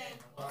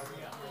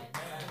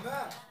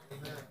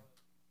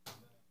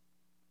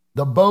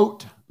 The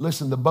boat,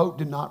 listen, the boat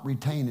did not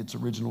retain its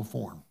original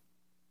form.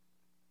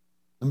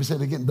 Let me say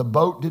it again. The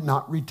boat did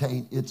not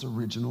retain its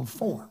original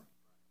form.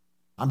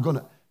 I'm going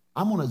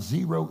to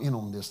zero in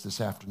on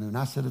this afternoon.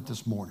 I said it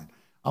this morning.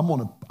 I'm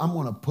going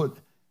to put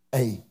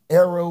a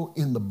arrow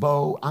in the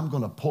bow. I'm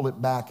going to pull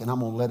it back and I'm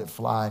going to let it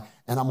fly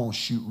and I'm going to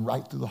shoot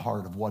right through the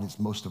heart of what is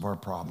most of our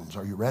problems.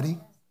 Are you ready?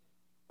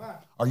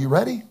 Are you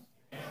ready?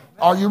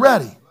 Are you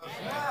ready?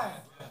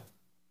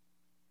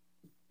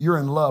 You're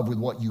in love with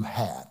what you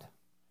had.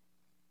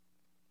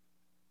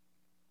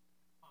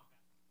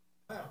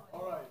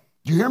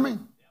 Do you hear me?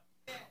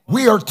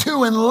 We are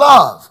too in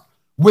love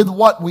with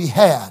what we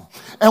had.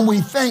 And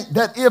we think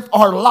that if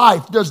our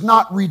life does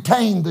not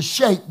retain the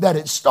shape that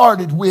it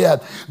started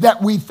with,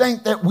 that we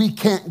think that we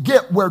can't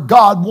get where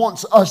God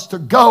wants us to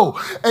go.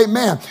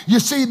 Amen. You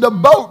see, the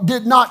boat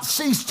did not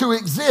cease to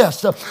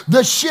exist.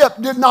 The ship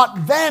did not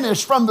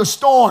vanish from the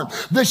storm.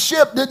 The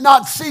ship did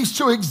not cease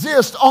to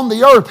exist on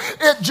the earth.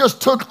 It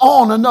just took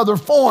on another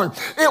form.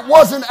 It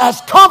wasn't as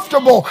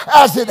comfortable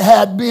as it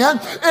had been.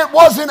 It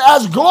wasn't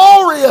as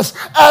glorious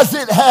as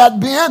it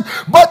had been.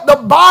 But the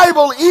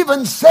Bible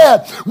even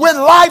said when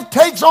life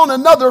takes on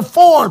another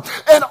form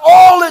and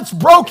all its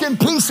broken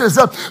pieces,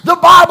 the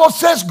Bible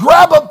says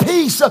grab a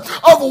piece of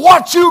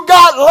what you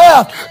got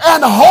left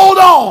and hold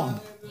on.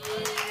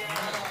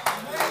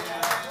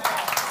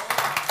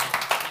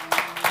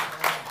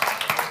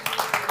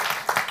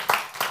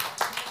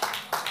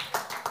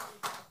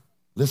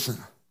 Listen,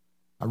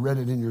 I read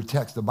it in your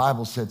text. The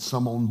Bible said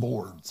some on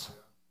boards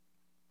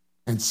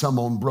and some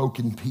on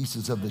broken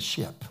pieces of the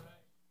ship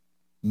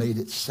made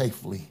it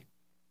safely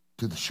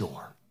to the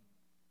shore.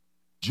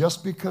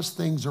 Just because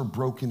things are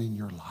broken in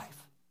your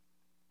life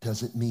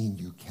doesn't mean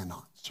you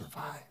cannot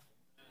survive.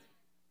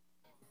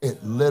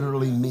 It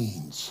literally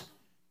means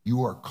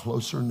you are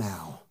closer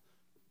now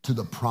to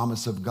the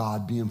promise of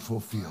God being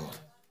fulfilled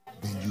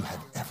than you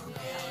have ever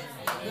been.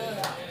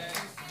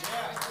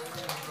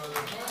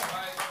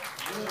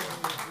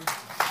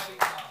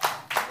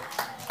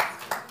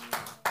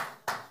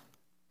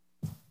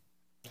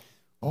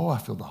 Oh, I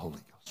feel the Holy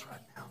Ghost right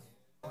now.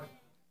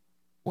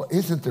 Well,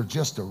 isn't there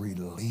just a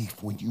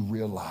relief when you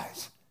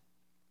realize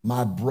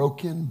my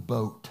broken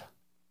boat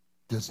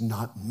does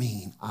not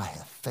mean I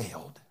have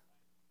failed?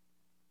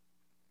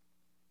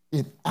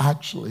 It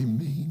actually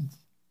means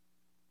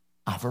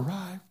I've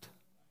arrived.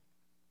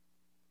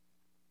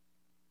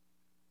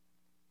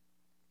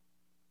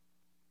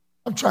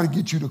 I'm trying to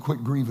get you to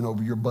quit grieving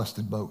over your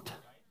busted boat.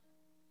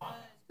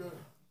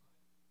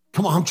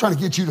 Come on, I'm trying to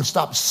get you to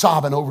stop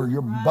sobbing over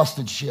your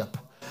busted ship.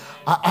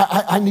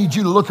 I need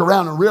you to look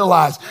around and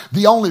realize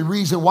the only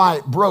reason why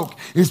it broke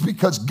is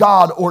because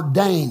God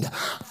ordained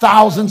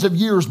thousands of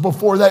years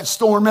before that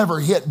storm ever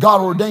hit.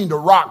 God ordained a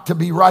rock to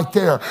be right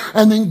there.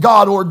 And then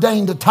God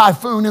ordained a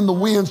typhoon in the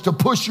winds to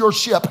push your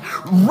ship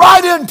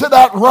right into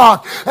that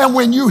rock. And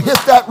when you hit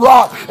that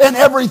rock and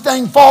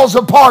everything falls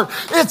apart,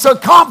 it's a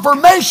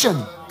confirmation.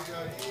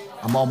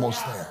 I'm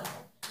almost there.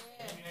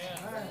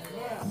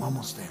 I'm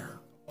almost there.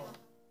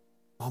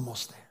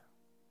 Almost there.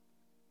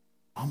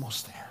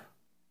 Almost there.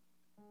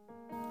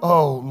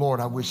 Oh,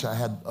 Lord, I wish I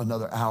had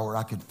another hour.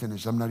 I could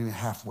finish. I'm not even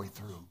halfway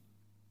through.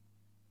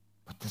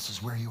 But this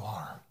is where you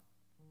are.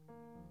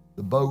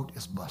 The boat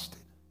is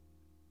busted.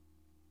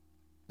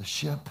 The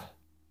ship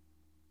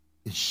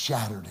is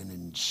shattered and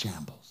in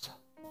shambles.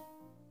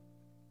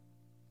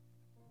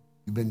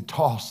 You've been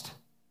tossed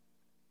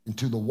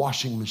into the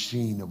washing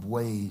machine of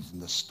waves,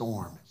 and the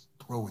storm is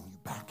throwing you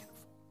back and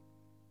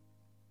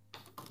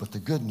forth. But the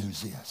good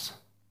news is,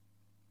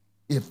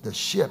 if the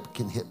ship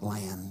can hit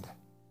land,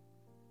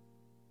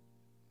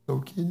 so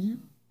can you.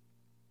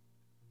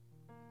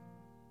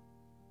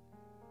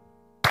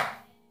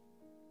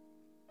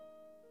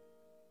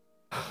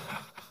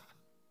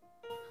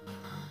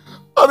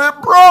 But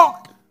it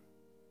broke.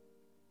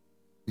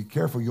 Be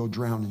careful, you'll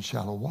drown in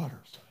shallow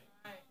waters,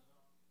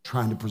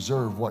 trying to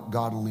preserve what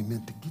God only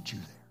meant to get you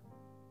there.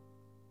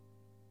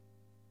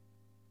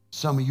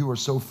 Some of you are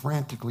so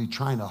frantically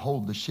trying to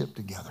hold the ship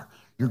together.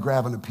 You're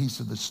grabbing a piece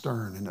of the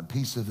stern and a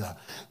piece of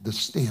the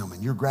stem,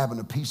 and you're grabbing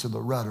a piece of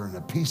the rudder and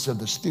a piece of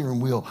the steering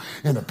wheel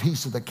and a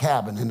piece of the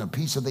cabin and a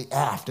piece of the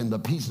aft and a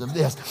piece of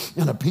this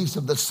and a piece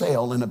of the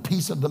sail and a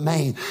piece of the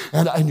main,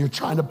 and you're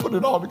trying to put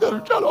it all together,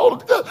 trying to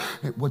hold it together.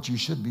 What you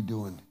should be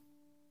doing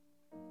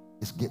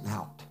is getting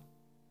out.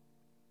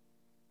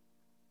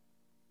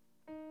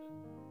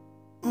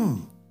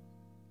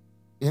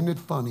 Isn't it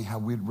funny how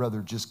we'd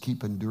rather just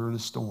keep enduring a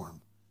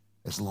storm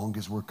as long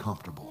as we're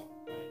comfortable?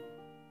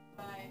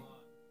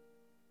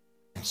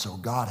 And so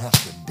God has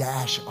to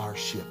dash our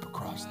ship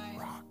across the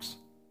rocks.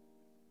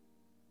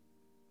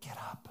 Get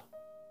up.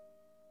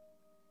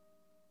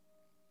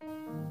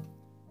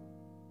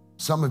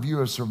 Some of you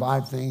have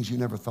survived things you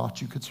never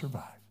thought you could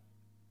survive.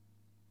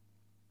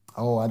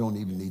 Oh, I don't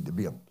even need to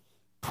be a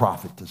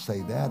prophet to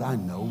say that. I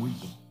know we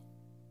do.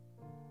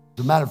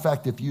 As a matter of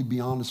fact, if you'd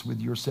be honest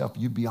with yourself,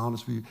 you'd be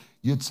honest with you,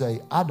 you'd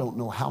say, I don't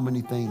know how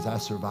many things I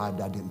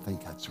survived I didn't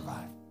think I'd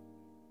survive.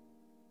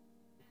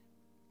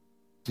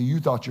 So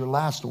you thought your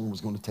last storm was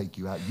going to take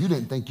you out. You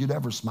didn't think you'd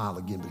ever smile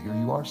again, but here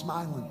you are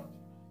smiling.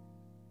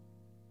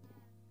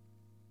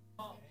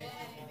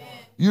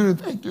 You didn't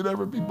think you'd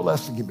ever be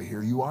blessed again, but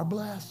here you are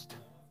blessed.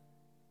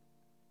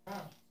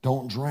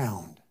 Don't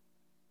drown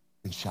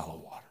in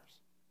shallow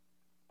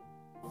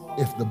waters.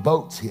 If the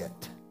boat's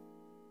hit,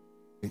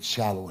 it's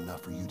shallow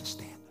enough for you to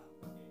stand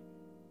up.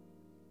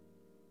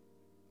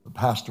 But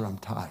Pastor, I'm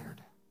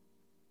tired.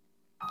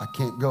 I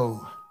can't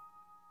go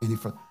any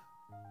further.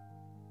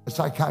 A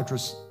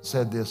psychiatrist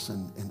said this,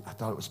 and I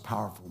thought it was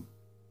powerful.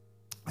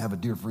 I have a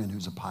dear friend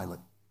who's a pilot.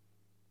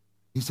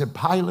 He said,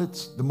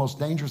 pilots, the most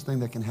dangerous thing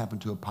that can happen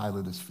to a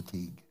pilot is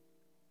fatigue.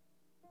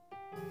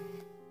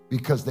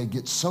 Because they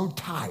get so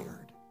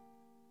tired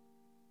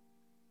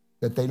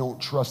that they don't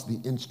trust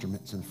the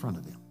instruments in front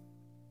of them.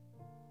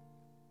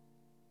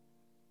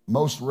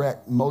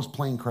 Most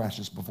plane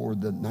crashes before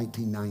the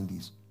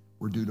 1990s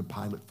were due to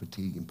pilot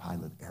fatigue and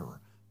pilot error.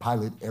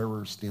 Pilot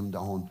error stemmed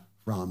on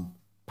from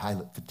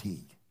pilot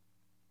fatigue.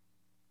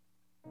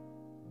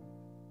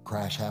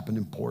 Crash happened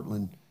in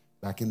Portland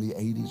back in the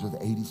 80s or the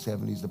 80s,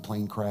 70s. The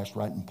plane crashed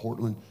right in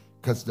Portland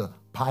because the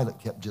pilot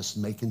kept just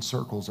making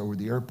circles over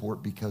the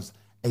airport because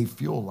a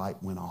fuel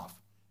light went off.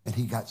 And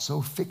he got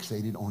so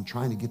fixated on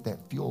trying to get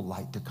that fuel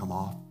light to come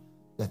off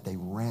that they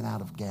ran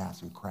out of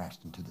gas and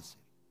crashed into the city.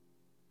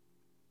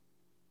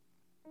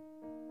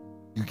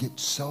 You get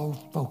so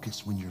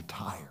focused when you're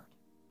tired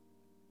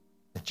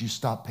that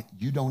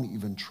you don't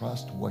even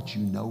trust what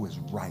you know is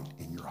right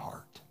in your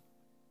heart.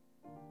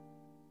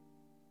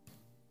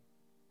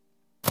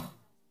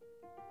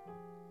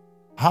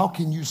 How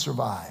can you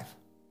survive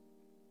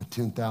a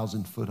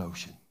 10,000-foot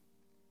ocean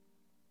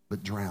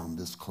but drown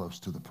this close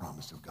to the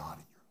promise of God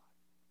in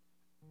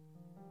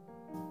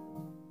your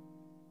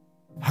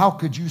life? How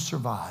could you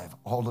survive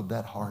all of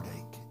that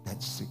heartache,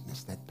 that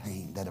sickness, that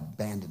pain, that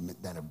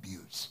abandonment, that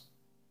abuse,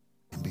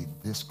 and be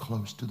this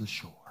close to the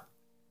shore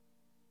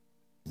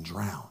and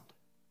drowned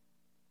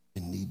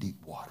in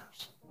knee-deep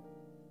waters?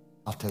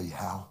 I'll tell you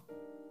how.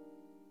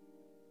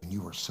 When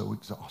you are so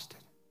exhausted,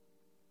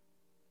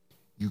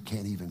 you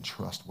can't even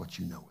trust what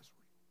you know is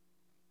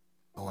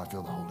real. Oh, I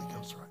feel the Holy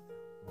Ghost right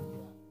now.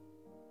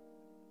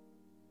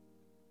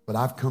 But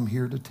I've come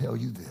here to tell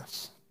you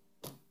this.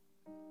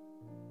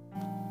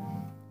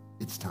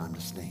 It's time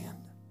to stand.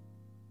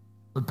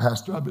 But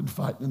Pastor, I've been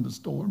fighting in the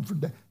storm for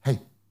days. Hey,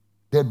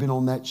 they had been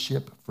on that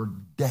ship for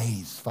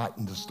days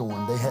fighting the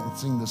storm. They hadn't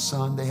seen the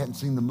sun. They hadn't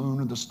seen the moon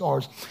or the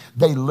stars.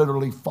 They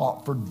literally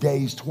fought for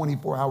days,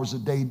 24 hours a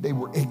day. They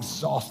were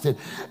exhausted.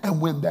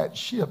 And when that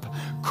ship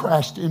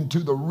crashed into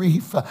the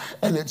reef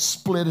and it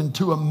split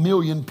into a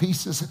million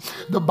pieces,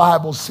 the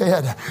Bible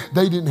said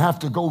they didn't have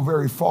to go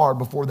very far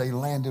before they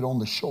landed on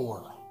the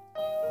shore.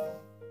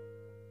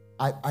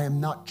 I am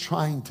not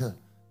trying to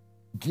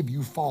give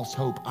you false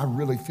hope. I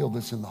really feel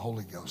this in the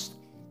Holy Ghost.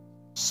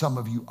 Some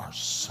of you are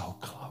so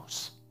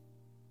close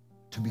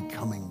to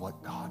becoming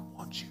what God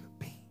wants you to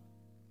be.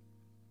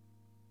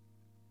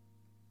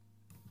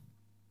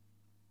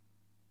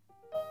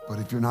 But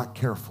if you're not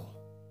careful,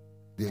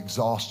 the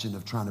exhaustion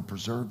of trying to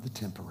preserve the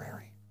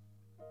temporary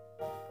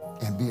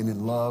and being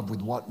in love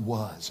with what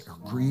was or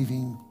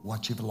grieving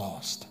what you've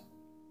lost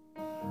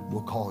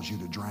will cause you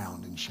to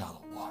drown in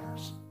shallow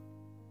waters.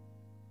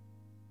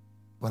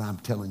 But I'm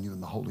telling you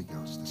in the Holy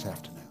Ghost this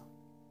afternoon,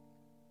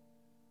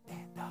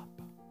 stand up.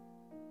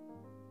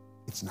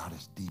 It's not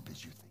as deep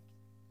as you think.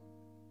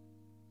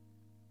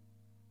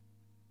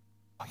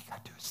 All you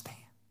got to do is stand.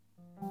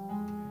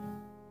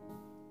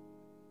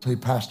 Say,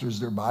 Pastor, is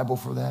there a Bible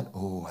for that?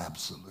 Oh,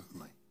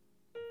 absolutely.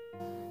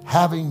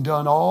 Having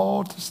done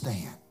all to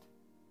stand,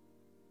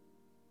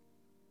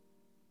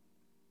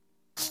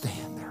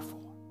 stand therefore.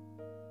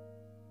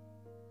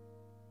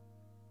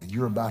 And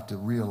you're about to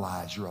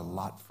realize you're a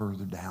lot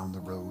further down the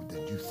road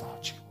than you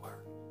thought you were.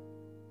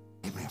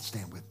 Amen.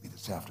 Stand with me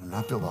this afternoon.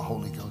 I feel the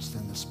Holy Ghost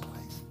in this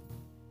place.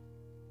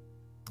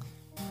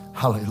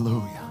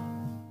 Hallelujah.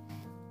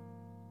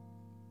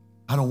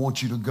 I don't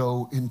want you to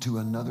go into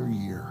another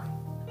year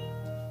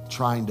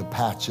trying to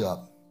patch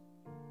up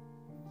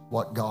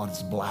what God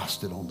has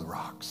blasted on the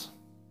rocks.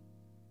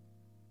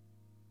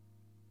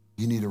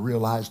 You need to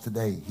realize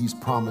today, he's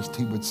promised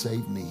he would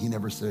save me. He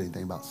never said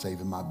anything about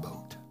saving my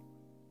boat.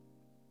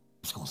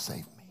 He's going to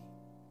save me.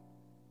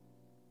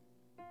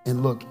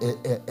 And look,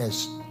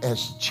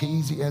 as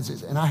cheesy as it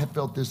is, and I have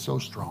felt this so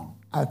strong.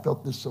 I have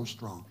felt this so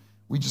strong.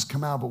 We just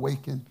come out of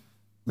Awaken.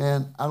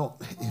 Man,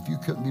 if you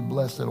couldn't be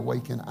blessed at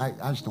Awaken, I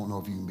just don't know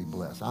if you can be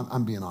blessed.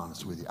 I'm being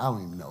honest with you. I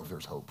don't even know if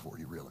there's hope for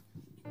you, really.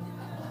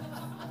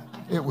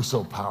 It was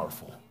so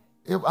powerful.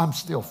 I'm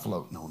still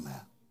floating on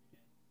that.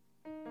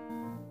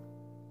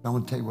 I'm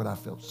going to tell you what I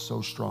felt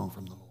so strong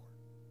from the Lord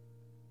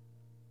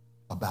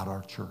about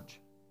our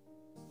church.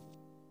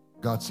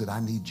 God said,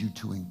 I need you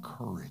to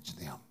encourage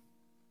them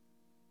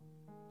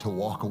to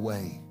walk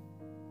away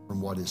from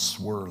what is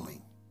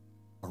swirling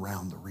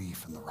around the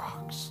reef and the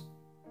rocks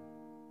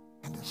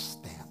and to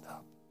stand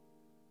up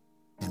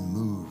and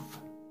move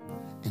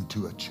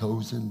into a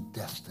chosen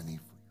destiny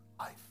for your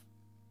life.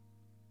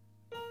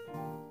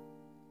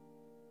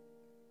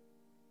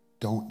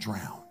 Don't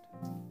drown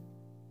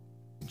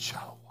in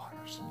shallow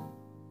waters.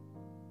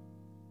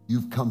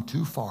 You've come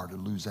too far to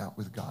lose out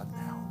with God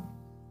now.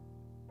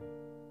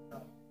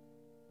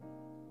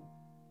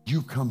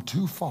 You've come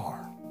too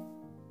far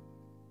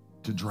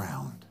to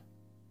drown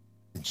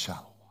in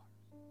shallow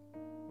water.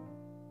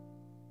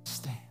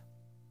 Stand.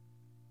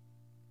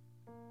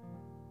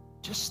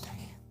 Just stand.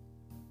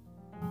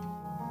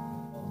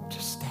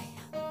 Just stand.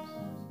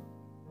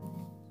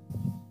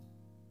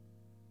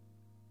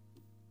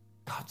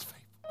 God's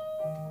faithful.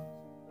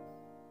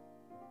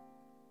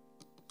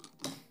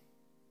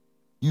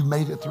 You've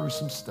made it through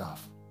some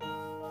stuff.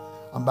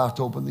 I'm about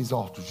to open these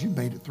altars. You've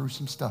made it through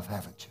some stuff,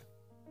 haven't you?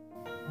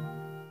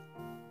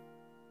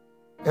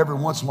 Every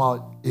once in a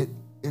while,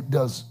 it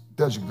does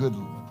you good.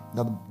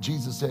 Now,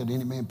 Jesus said,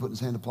 any man putting his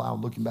hand to plow,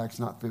 looking back is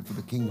not fit for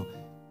the kingdom.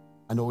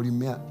 I know what he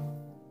meant.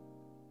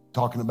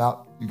 Talking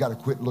about you got to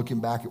quit looking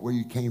back at where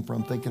you came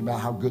from, thinking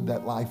about how good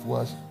that life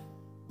was.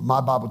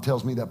 My Bible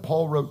tells me that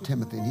Paul wrote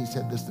Timothy, and he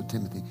said this to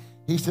Timothy.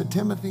 He said,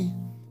 Timothy,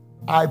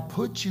 I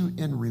put you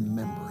in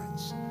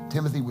remembrance.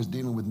 Timothy was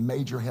dealing with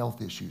major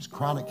health issues,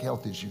 chronic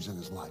health issues in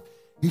his life.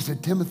 He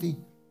said, Timothy,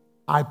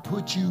 I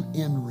put you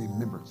in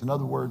remembrance. In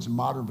other words,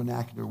 modern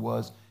vernacular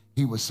was,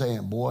 he was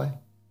saying, boy,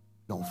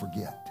 don't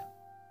forget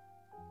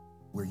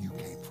where you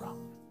came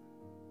from.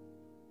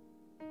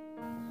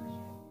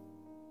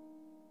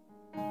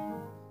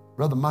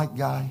 Brother Mike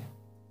Guy,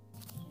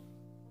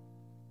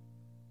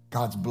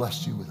 God's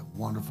blessed you with a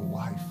wonderful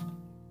wife,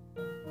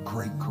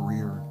 great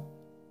career,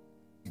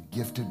 you're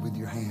gifted with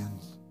your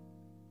hands.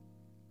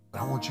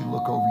 But I want you to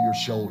look over your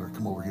shoulder.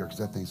 Come over here because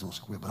that thing's going to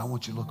squeal. But I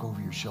want you to look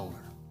over your shoulder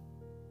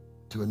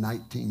to a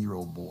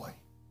 19-year-old boy.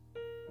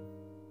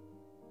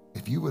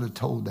 If you would have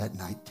told that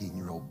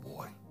 19-year-old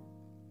boy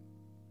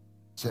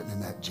sitting in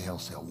that jail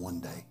cell one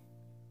day,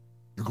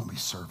 you're going to be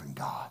serving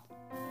God,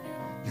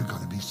 you're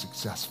going to be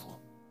successful,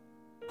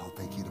 I don't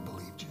think he'd have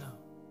believed you.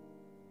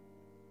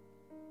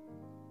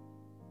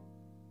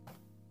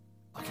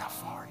 Look how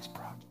far he's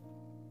brought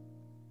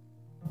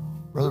you.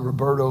 Brother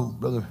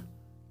Roberto,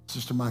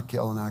 Sister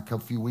Michael and I, a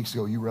few weeks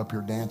ago, you were up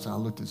here dancing. I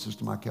looked at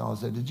Sister Michael and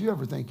said, did you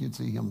ever think you'd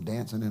see him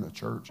dancing in a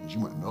church? And she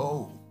went,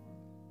 no.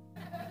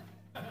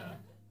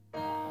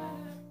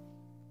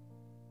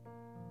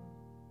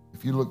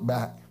 If you look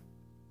back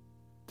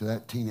to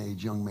that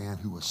teenage young man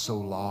who was so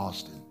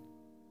lost and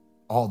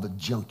all the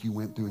junk you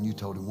went through, and you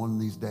told him one of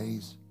these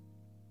days,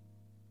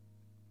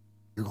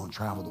 you're going to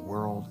travel the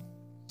world,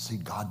 see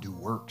God do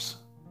works.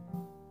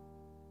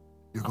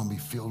 You're going to be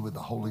filled with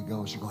the Holy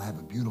Ghost. You're going to have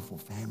a beautiful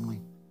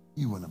family.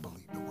 You wouldn't have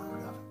believed a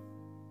word of it.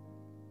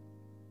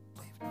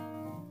 Believe it.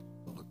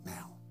 But look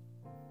now.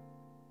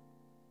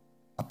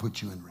 I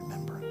put you in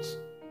remembrance.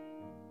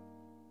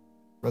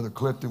 Brother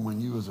Clifton, when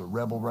you was a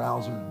rebel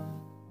rouser,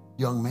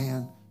 young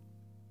man,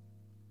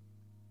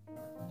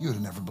 you would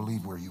have never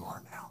believed where you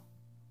are now.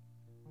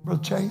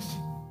 Brother Chase,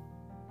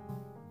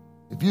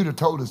 if you'd have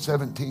told a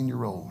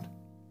 17-year-old,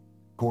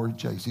 Corey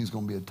Chase, he's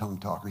going to be a tongue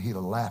talker, he'd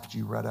have laughed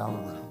you right out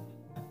of the room.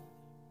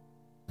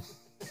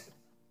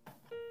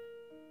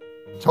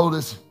 Told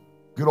this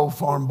good old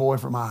farm boy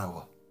from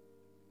Iowa,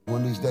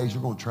 one of these days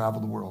you're going to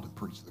travel the world and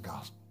preach the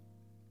gospel.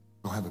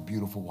 You're going to have a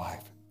beautiful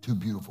wife, 2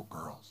 beautiful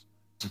girls,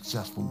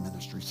 successful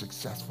ministry,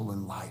 successful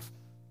in life,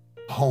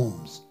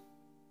 homes.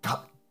 God,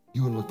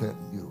 you would have looked at it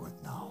and you would have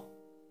went, no.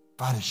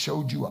 If I'd have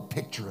showed you a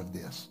picture of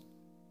this,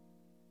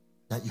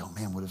 that young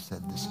man would have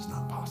said, this is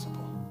not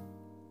possible.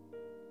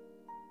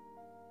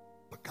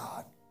 But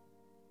God,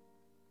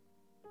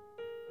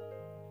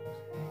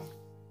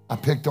 I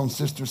picked on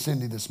Sister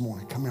Cindy this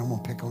morning. Come here, I'm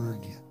going to pick on her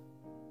again.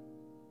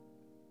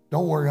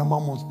 Don't worry, I'm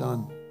almost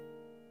done.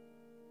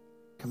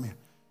 Come here.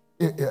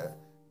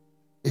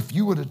 If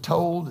you would have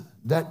told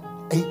that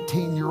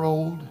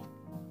 18-year-old,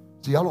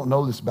 see, I don't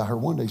know this about her.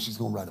 One day she's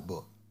going to write a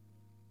book.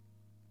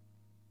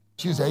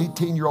 She was an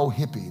 18-year-old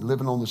hippie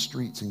living on the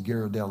streets in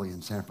Ghirardelli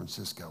in San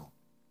Francisco,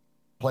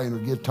 playing her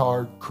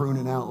guitar,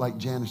 crooning out like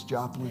Janis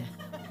Joplin.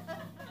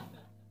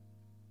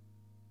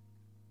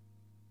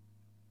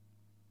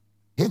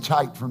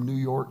 Hitchhiked from New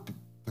York to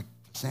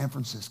San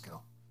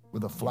Francisco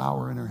with a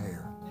flower in her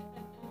hair.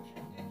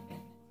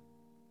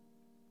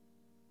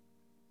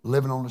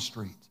 Living on the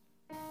streets.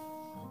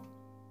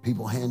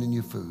 People handing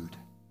you food.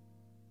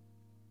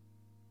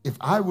 If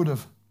I would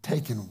have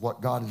taken what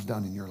God has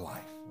done in your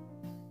life,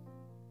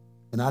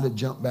 and I'd have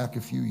jumped back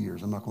a few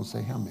years, I'm not going to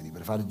say how many,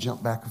 but if I'd have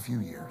jumped back a few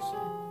years,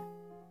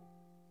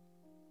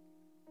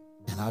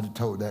 and I'd have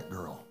told that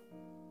girl,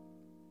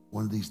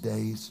 one of these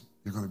days,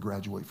 you're going to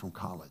graduate from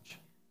college.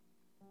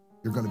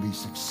 You're going to be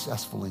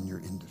successful in your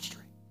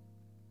industry.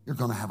 You're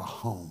going to have a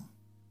home.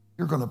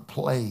 You're going to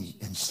play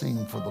and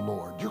sing for the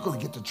Lord. You're going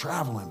to get to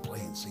travel and play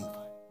and sing for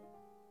Him.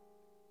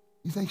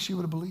 You think she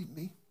would have believed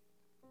me?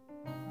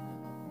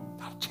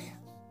 Not a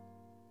chance.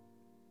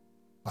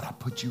 But I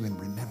put you in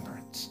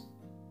remembrance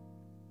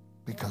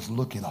because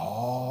look at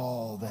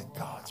all that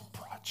God's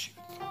brought you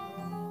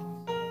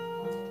through.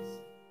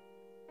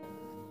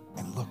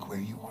 And look where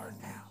you are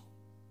now.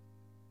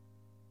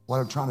 What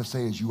I'm trying to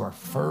say is you are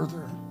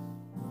further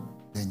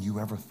than you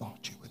ever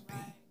thought you would be.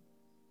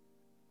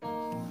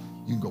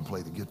 You can go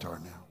play the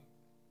guitar now.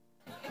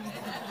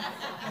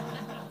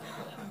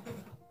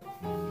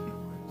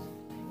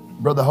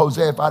 Brother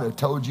Jose, if I'd have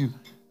told you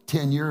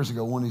 10 years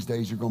ago, one of these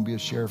days you're going to be a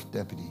sheriff's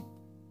deputy,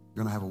 you're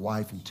going to have a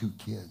wife and 2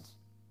 kids,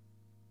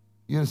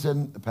 you'd have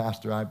said,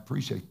 Pastor, I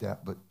appreciate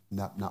that, but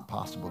not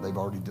possible. They've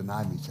already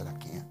denied me. He said, I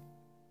can't.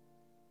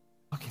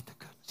 Look at the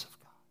goodness of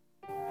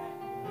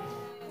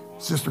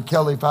God. Sister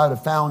Kelly, if I'd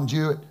have found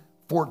you at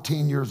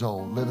 14 years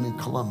old, living in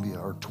Colombia,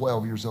 or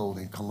 12 years old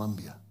in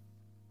Colombia,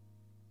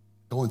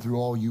 going through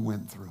all you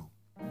went through,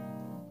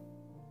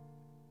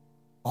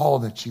 all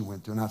that you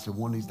went through. And I said,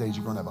 one of these days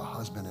you're going to have a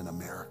husband in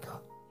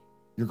America.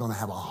 You're going to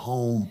have a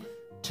home,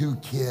 2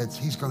 kids.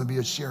 He's going to be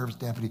a sheriff's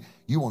deputy.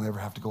 You won't ever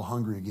have to go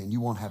hungry again.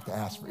 You won't have to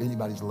ask for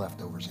anybody's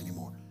leftovers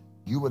anymore.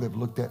 You would have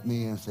looked at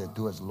me and said,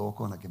 tú es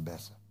loco en la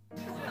cabeza.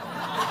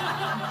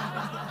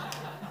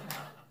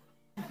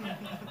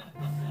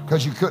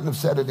 Because you couldn't have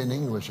said it in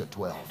English at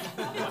 12.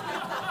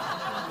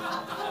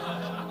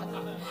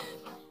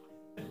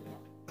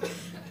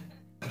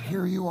 But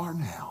here you are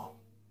now.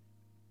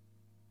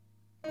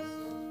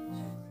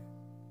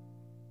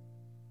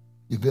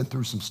 You've been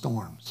through some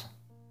storms.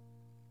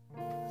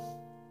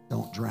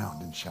 Don't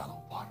drown in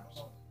shallow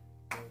waters.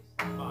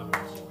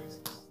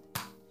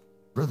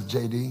 Brother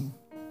JD,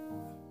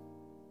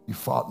 you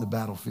fought in the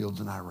battlefields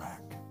in Iraq.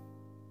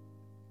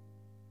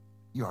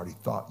 You already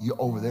thought, you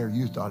over there,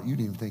 you thought, you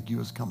didn't even think you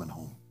was coming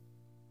home.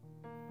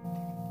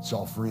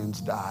 Saw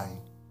friends die.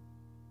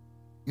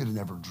 You'd have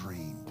never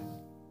dreamed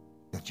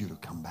that you'd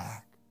have come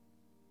back.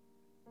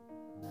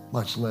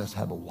 Much less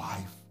have a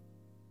wife,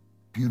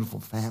 beautiful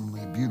family,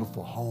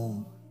 beautiful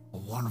home, a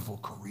wonderful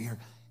career.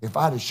 If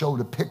I'd have showed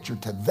a picture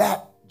to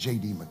that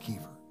J.D.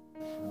 McKeever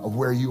of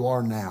where you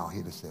are now,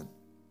 he'd have said,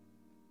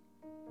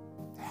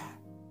 Dad,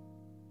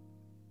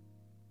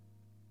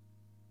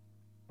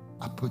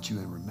 I put you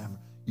in remembrance.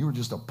 You were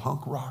just a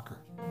punk rocker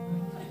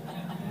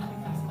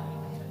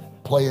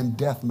playing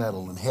death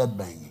metal and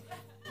headbanging.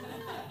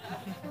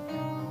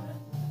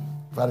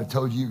 If I'd have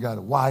told you got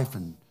a wife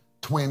and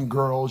twin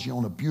girls, you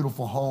own a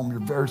beautiful home,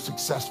 you're very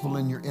successful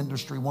in your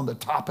industry, one of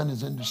the top in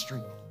his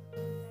industry,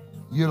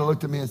 you'd have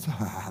looked at me and said,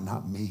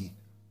 not me.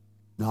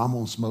 No, I'm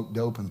going to smoke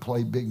dope and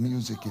play big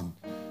music and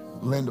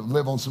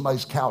live on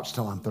somebody's couch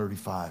till I'm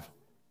 35.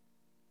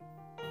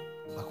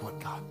 Look what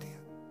God did.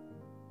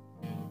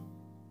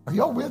 Are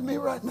y'all with me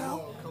right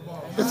now?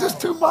 Is this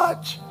too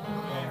much?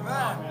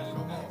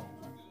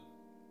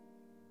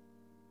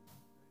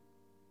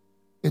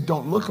 It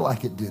don't look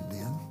like it did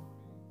then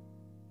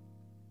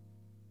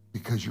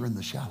because you're in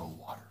the shallow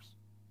waters.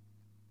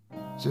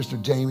 Sister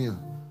Jamie, a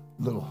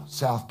little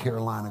South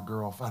Carolina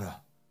girl, if I'd have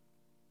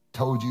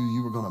told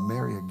you were going to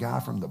marry a guy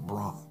from the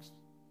Bronx,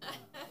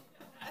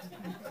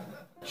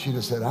 she'd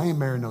have said, I ain't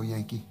marrying no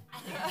Yankee.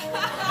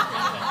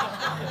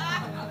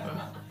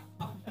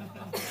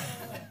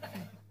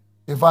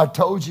 If I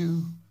told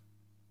you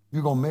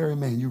you're going to marry a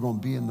man, you're going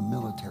to be in the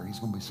military, he's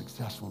going to be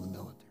successful in the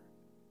military.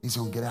 He's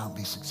going to get out and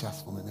be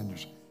successful in the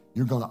industry.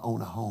 You're going to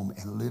own a home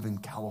and live in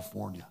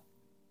California.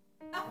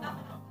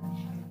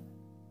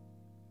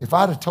 If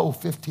I'd have told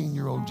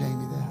 15-year-old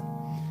Jamie that,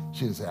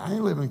 she'd have said, I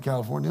ain't living in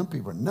California. Them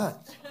people are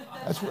nuts.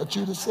 That's what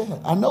you'd have said.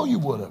 I know you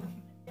would have,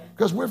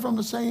 because we're from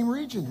the same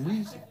region.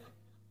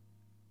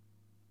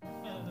 If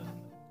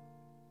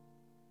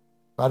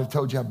I'd have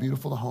told you how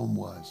beautiful the home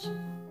was,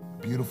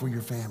 how beautiful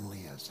your family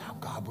is, how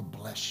God would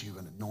bless you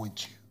and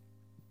anoint you,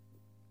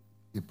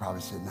 you'd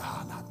probably say,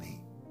 nah, not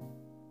me.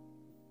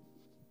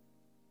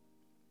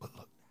 But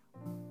look now.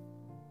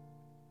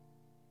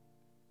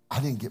 I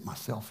didn't get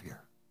myself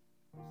here.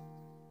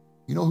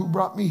 You know who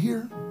brought me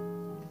here?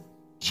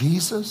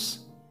 Jesus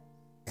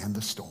and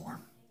the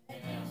storm.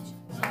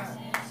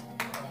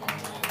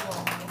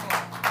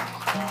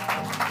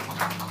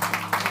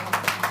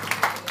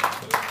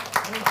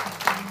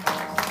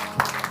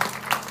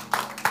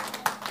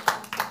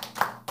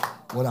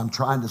 What I'm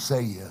trying to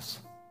say is,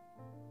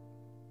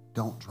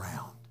 don't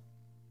drown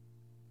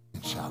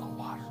in shallow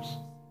waters.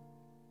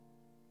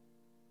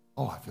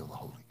 Oh, I feel the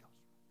Holy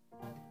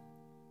Ghost.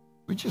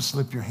 Would you just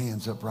slip your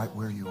hands up right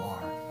where you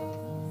are?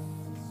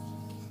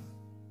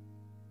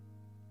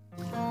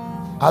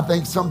 I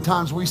think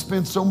sometimes we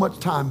spend so much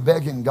time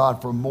begging God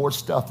for more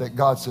stuff that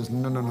God says,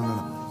 no, no, no, no,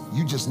 no.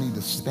 You just need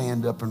to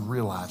stand up and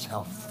realize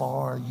how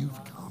far you've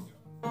come.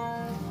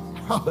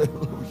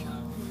 Hallelujah.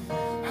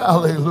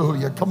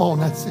 Hallelujah. Come on,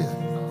 that's it.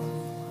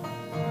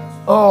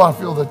 Oh, I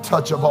feel the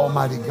touch of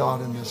Almighty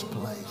God in this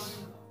place.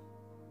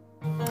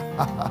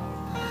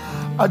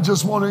 I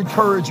just want to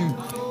encourage you.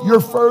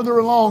 You're further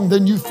along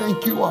than you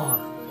think you are.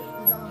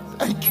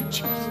 Thank you,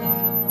 Jesus.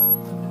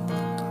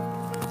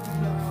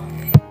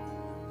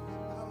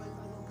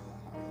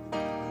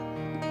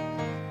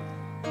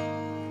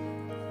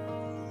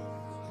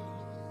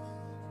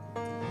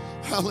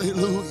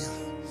 Hallelujah.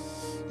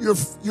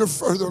 You're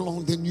further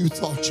along than you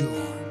thought you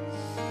are.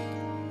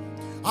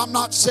 I'm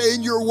not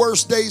saying your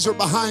worst days are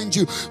behind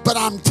you, but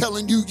I'm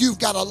telling you, you've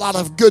got a lot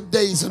of good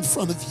days in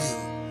front of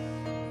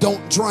you.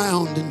 Don't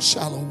drown in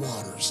shallow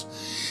waters.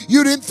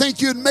 You didn't think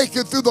you'd make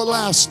it through the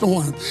last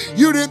storm.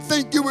 You didn't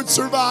think you would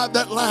survive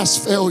that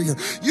last failure.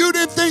 You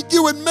didn't think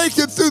you would make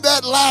it through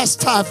that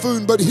last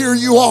typhoon, but here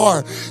you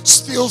are,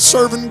 still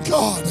serving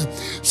God,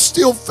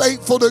 still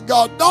faithful to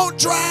God. Don't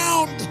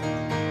drown.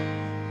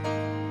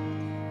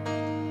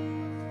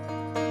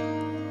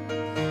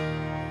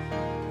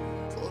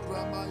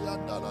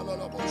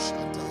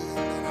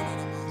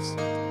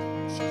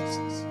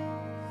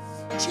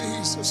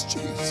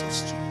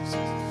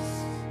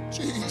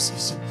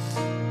 Jesus.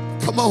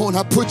 Come on,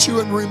 I put you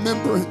in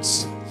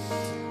remembrance.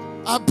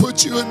 I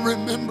put you in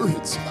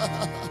remembrance.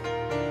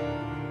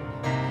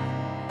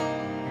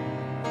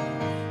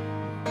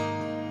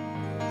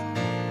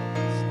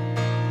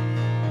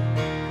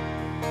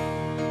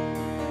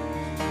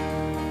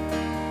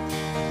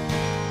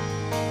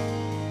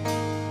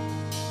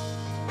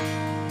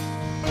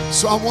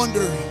 So I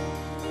wonder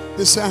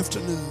this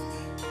afternoon,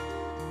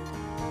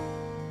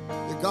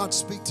 did God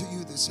speak to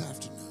you this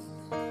afternoon?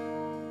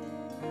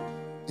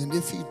 And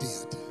if he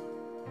did,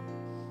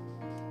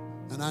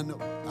 and I know,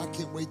 I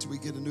can't wait till we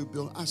get a new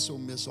building. I so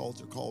miss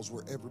altar calls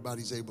where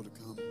everybody's able to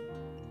come.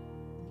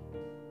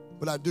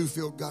 But I do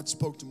feel God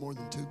spoke to more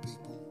than two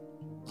people.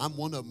 I'm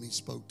one of them he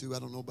spoke to. I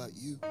don't know about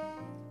you.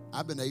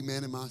 I've been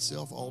amening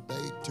myself all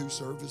day, 2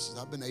 services.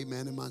 I've been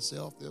amening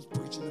myself. They're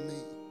preaching to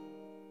me.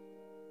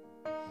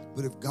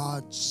 But if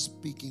God's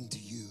speaking to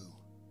you,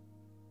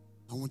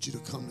 I want you to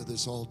come to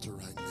this altar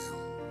right now.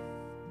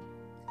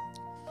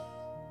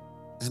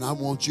 And I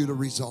want you to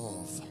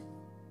resolve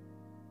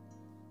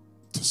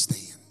to stand.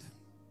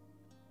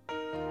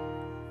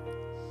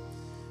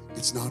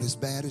 It's not as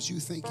bad as you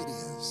think it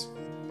is.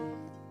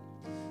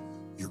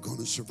 You're going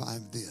to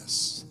survive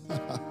this.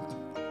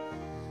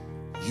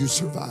 You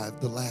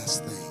survived the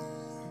last thing.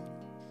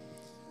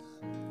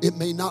 It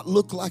may not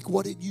look like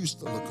what it used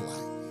to look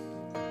like.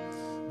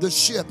 The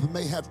ship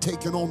may have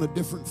taken on a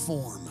different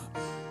form.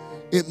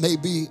 It may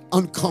be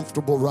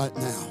uncomfortable right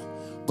now,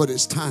 but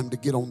it's time to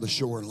get on the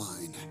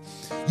shoreline.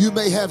 You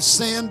may have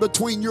sand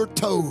between your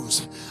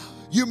toes.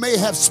 You may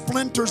have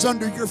splinters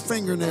under your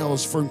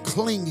fingernails from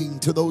clinging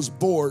to those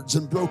boards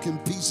and broken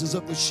pieces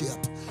of the ship,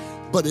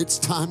 but it's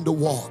time to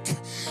walk.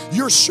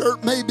 Your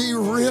shirt may be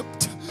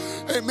ripped.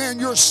 Amen.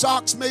 Your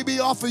socks may be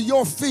off of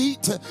your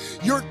feet.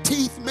 Your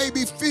teeth may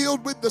be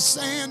filled with the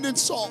sand and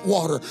salt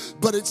water,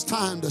 but it's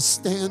time to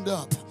stand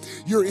up.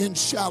 You're in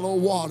shallow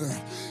water,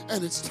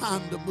 and it's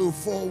time to move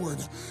forward.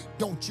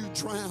 Don't you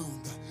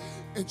drown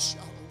in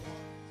shallow water.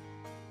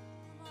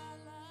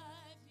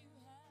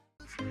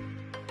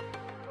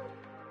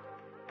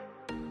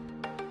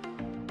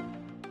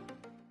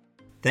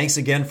 Thanks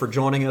again for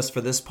joining us for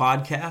this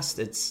podcast.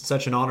 It's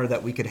such an honor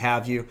that we could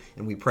have you,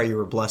 and we pray you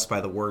were blessed by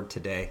the word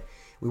today.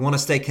 We want to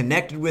stay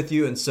connected with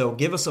you, and so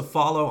give us a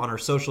follow on our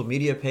social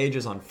media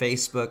pages on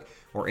Facebook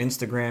or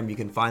Instagram. You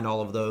can find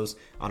all of those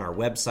on our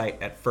website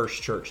at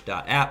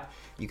firstchurch.app.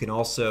 You can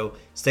also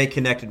stay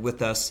connected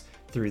with us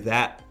through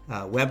that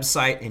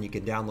website, and you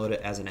can download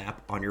it as an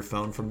app on your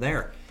phone from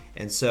there.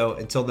 And so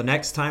until the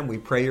next time, we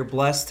pray you're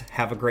blessed.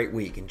 Have a great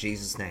week in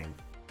Jesus' name.